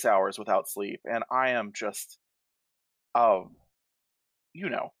 56 hours without sleep, and I am just dot.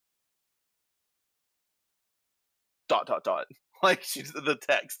 Like the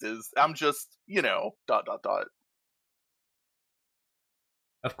text is, I'm just, dot dot dot.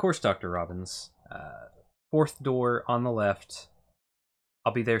 Of course, Dr. Robbins. Fourth door on the left.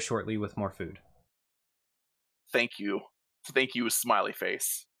 I'll be there shortly with more food. Thank you, smiley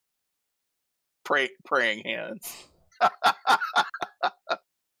face. Praying hands.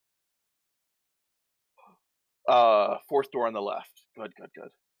 Fourth door on the left. Good.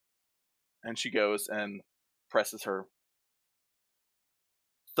 And she goes and presses her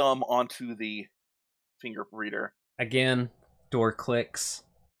thumb onto the finger reader. Again, door clicks.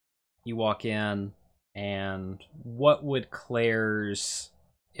 You walk in, and what would Claire's,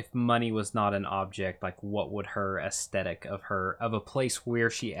 if money was not an object, like what would her aesthetic of a place where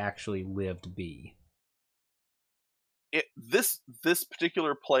she actually lived be? This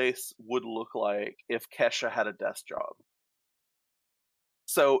particular place would look like if Kesha had a desk job.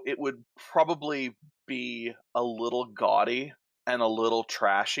 So it would probably be a little gaudy and a little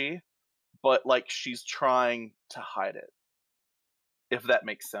trashy, but like she's trying to hide it, if that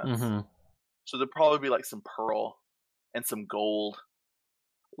makes sense. Mm-hmm. So there'd probably be like some pearl and some gold.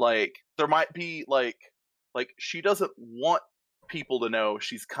 Like there might be like she doesn't want people to know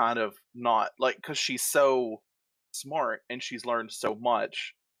she's kind of not, like, because she's so smart and she's learned so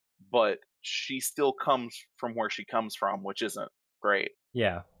much, but she still comes from where she comes from, which isn't great.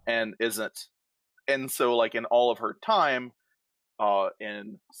 Yeah. And so like in all of her time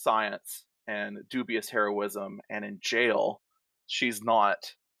in science and dubious heroism and in jail, she's not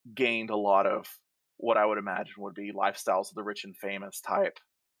gained a lot of what I would imagine would be lifestyles of the rich and famous type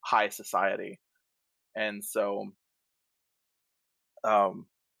high society. And so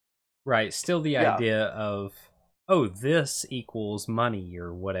right, still the idea of, oh, this equals money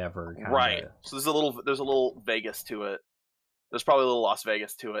or whatever. Right. So there's a little Vegas to it. There's probably a little Las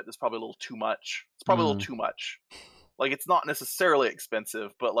Vegas to it. There's probably a little too much. It's probably a little too much. Like, it's not necessarily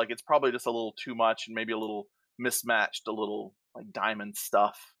expensive, but like it's probably just a little too much and maybe a little mismatched, a little like diamond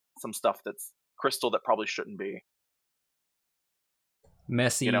stuff, some stuff that's crystal that probably shouldn't be.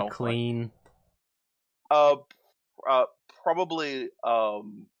 Messy, clean. Probably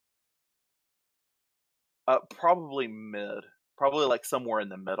probably mid. Probably like somewhere in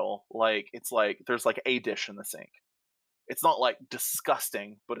the middle. Like it's like there's like a dish in the sink. It's not like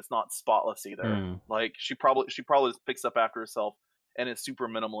disgusting, but it's not spotless either. Like she probably picks up after herself and is super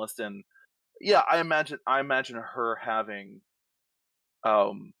minimalist. And yeah, I imagine her having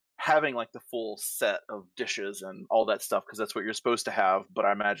like the full set of dishes and all that stuff, because that's what you're supposed to have. But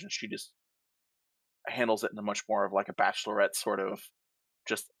I imagine she just handles it in a much more of like a bachelorette sort of,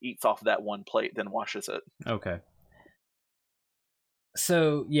 just eats off that one plate then washes it. Okay.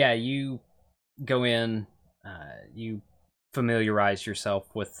 So yeah, you go in, you familiarize yourself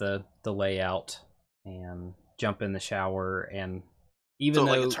with the layout and jump in the shower, and even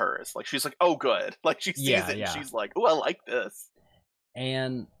though like it's hers, like she's like, oh good, like she sees it and she's like, oh, I like this.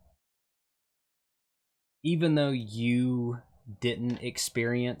 And even though you didn't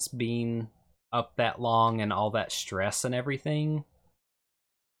experience being up that long and all that stress and everything,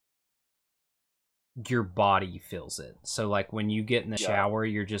 your body feels it. So like when you get in the shower,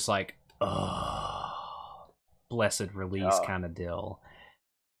 you're just like, oh, blessed release kind of deal.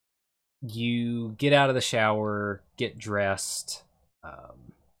 You get out of the shower, get dressed.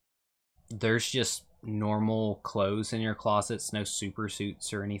 There's just normal clothes in your closets, no super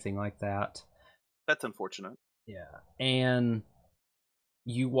suits or anything like that. That's unfortunate. Yeah. And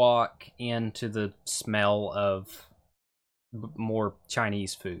you walk into the smell of more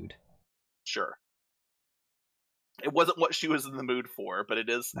Chinese food. Sure. It wasn't what she was in the mood for, but it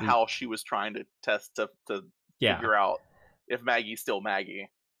is how she was trying to test to figure out if Maggie's still Maggie.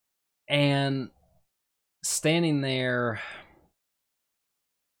 And standing there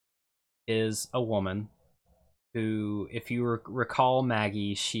is a woman who, if you recall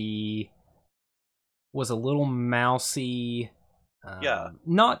Maggie, she was a little mousy.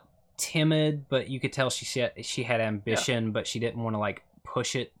 Not timid, but you could tell she had ambition, but she didn't want to like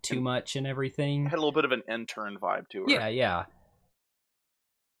push it too much and everything. Had a little bit of an intern vibe to her. Yeah.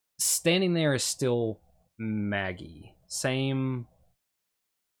 Standing there is still Maggie. Same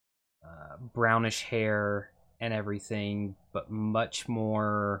brownish hair and everything, but much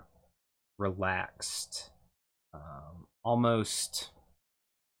more relaxed. Almost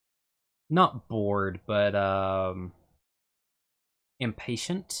not bored, but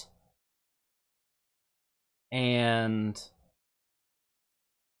impatient. And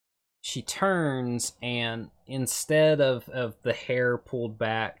she turns, and instead of the hair pulled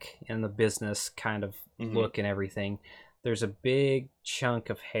back and the business kind of look and everything, there's a big chunk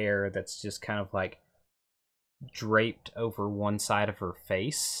of hair that's just kind of like draped over one side of her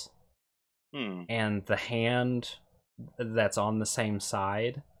face. And the hand that's on the same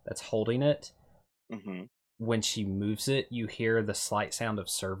side that's holding it, when she moves it, you hear the slight sound of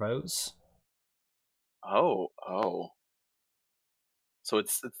servos. Oh. So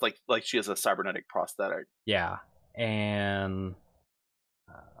it's like she has a cybernetic prosthetic. Yeah, and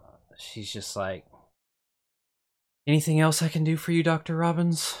she's just like, anything else I can do for you, Dr.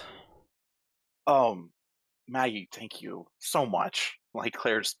 Robbins? Maggie, thank you so much. Like,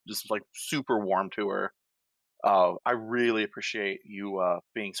 Claire's just like super warm to her. I really appreciate you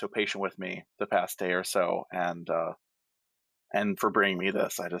being so patient with me the past day or so, and for bringing me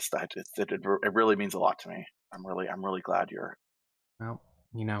this. It really means a lot to me. I'm really glad you're. Well,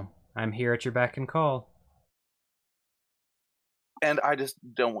 I'm here at your beck and call. And I just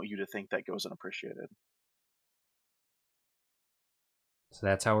don't want you to think that goes unappreciated. So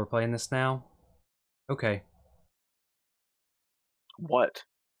that's how we're playing this now? Okay. What?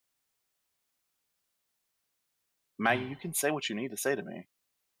 Maggie, you can say what you need to say to me.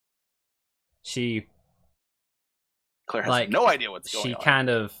 Claire has no idea what's going on. She kind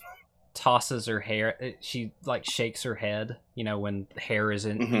of tosses her hair. She shakes her head. When hair is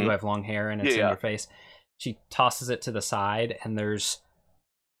in, you have long hair and it's in your face. She tosses it to the side, and there's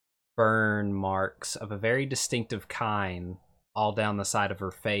burn marks of a very distinctive kind all down the side of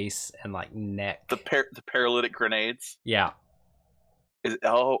her face and neck. The paralytic grenades. Yeah.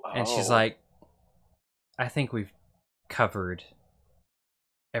 And she's like, I think we've covered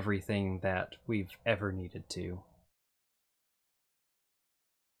everything that we've ever needed to.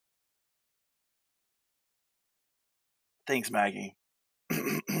 Thanks, Maggie.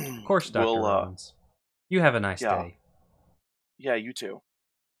 Of course, Dr. Robbins. You have a nice day. Yeah, you too.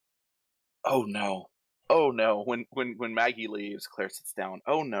 Oh no. When Maggie leaves, Claire sits down.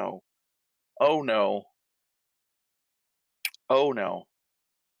 Oh no.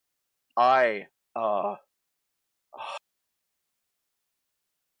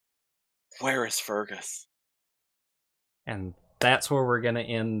 Where is Fergus? And that's where we're going to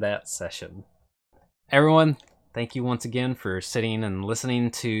end that session. Everyone, thank you once again for sitting and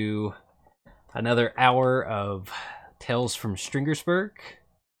listening to another hour of Tales from Stringersburg.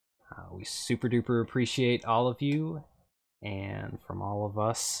 We super duper appreciate all of you, and from all of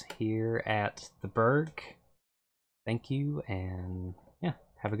us here at the Berg, thank you, and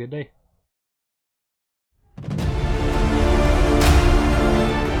have a good day.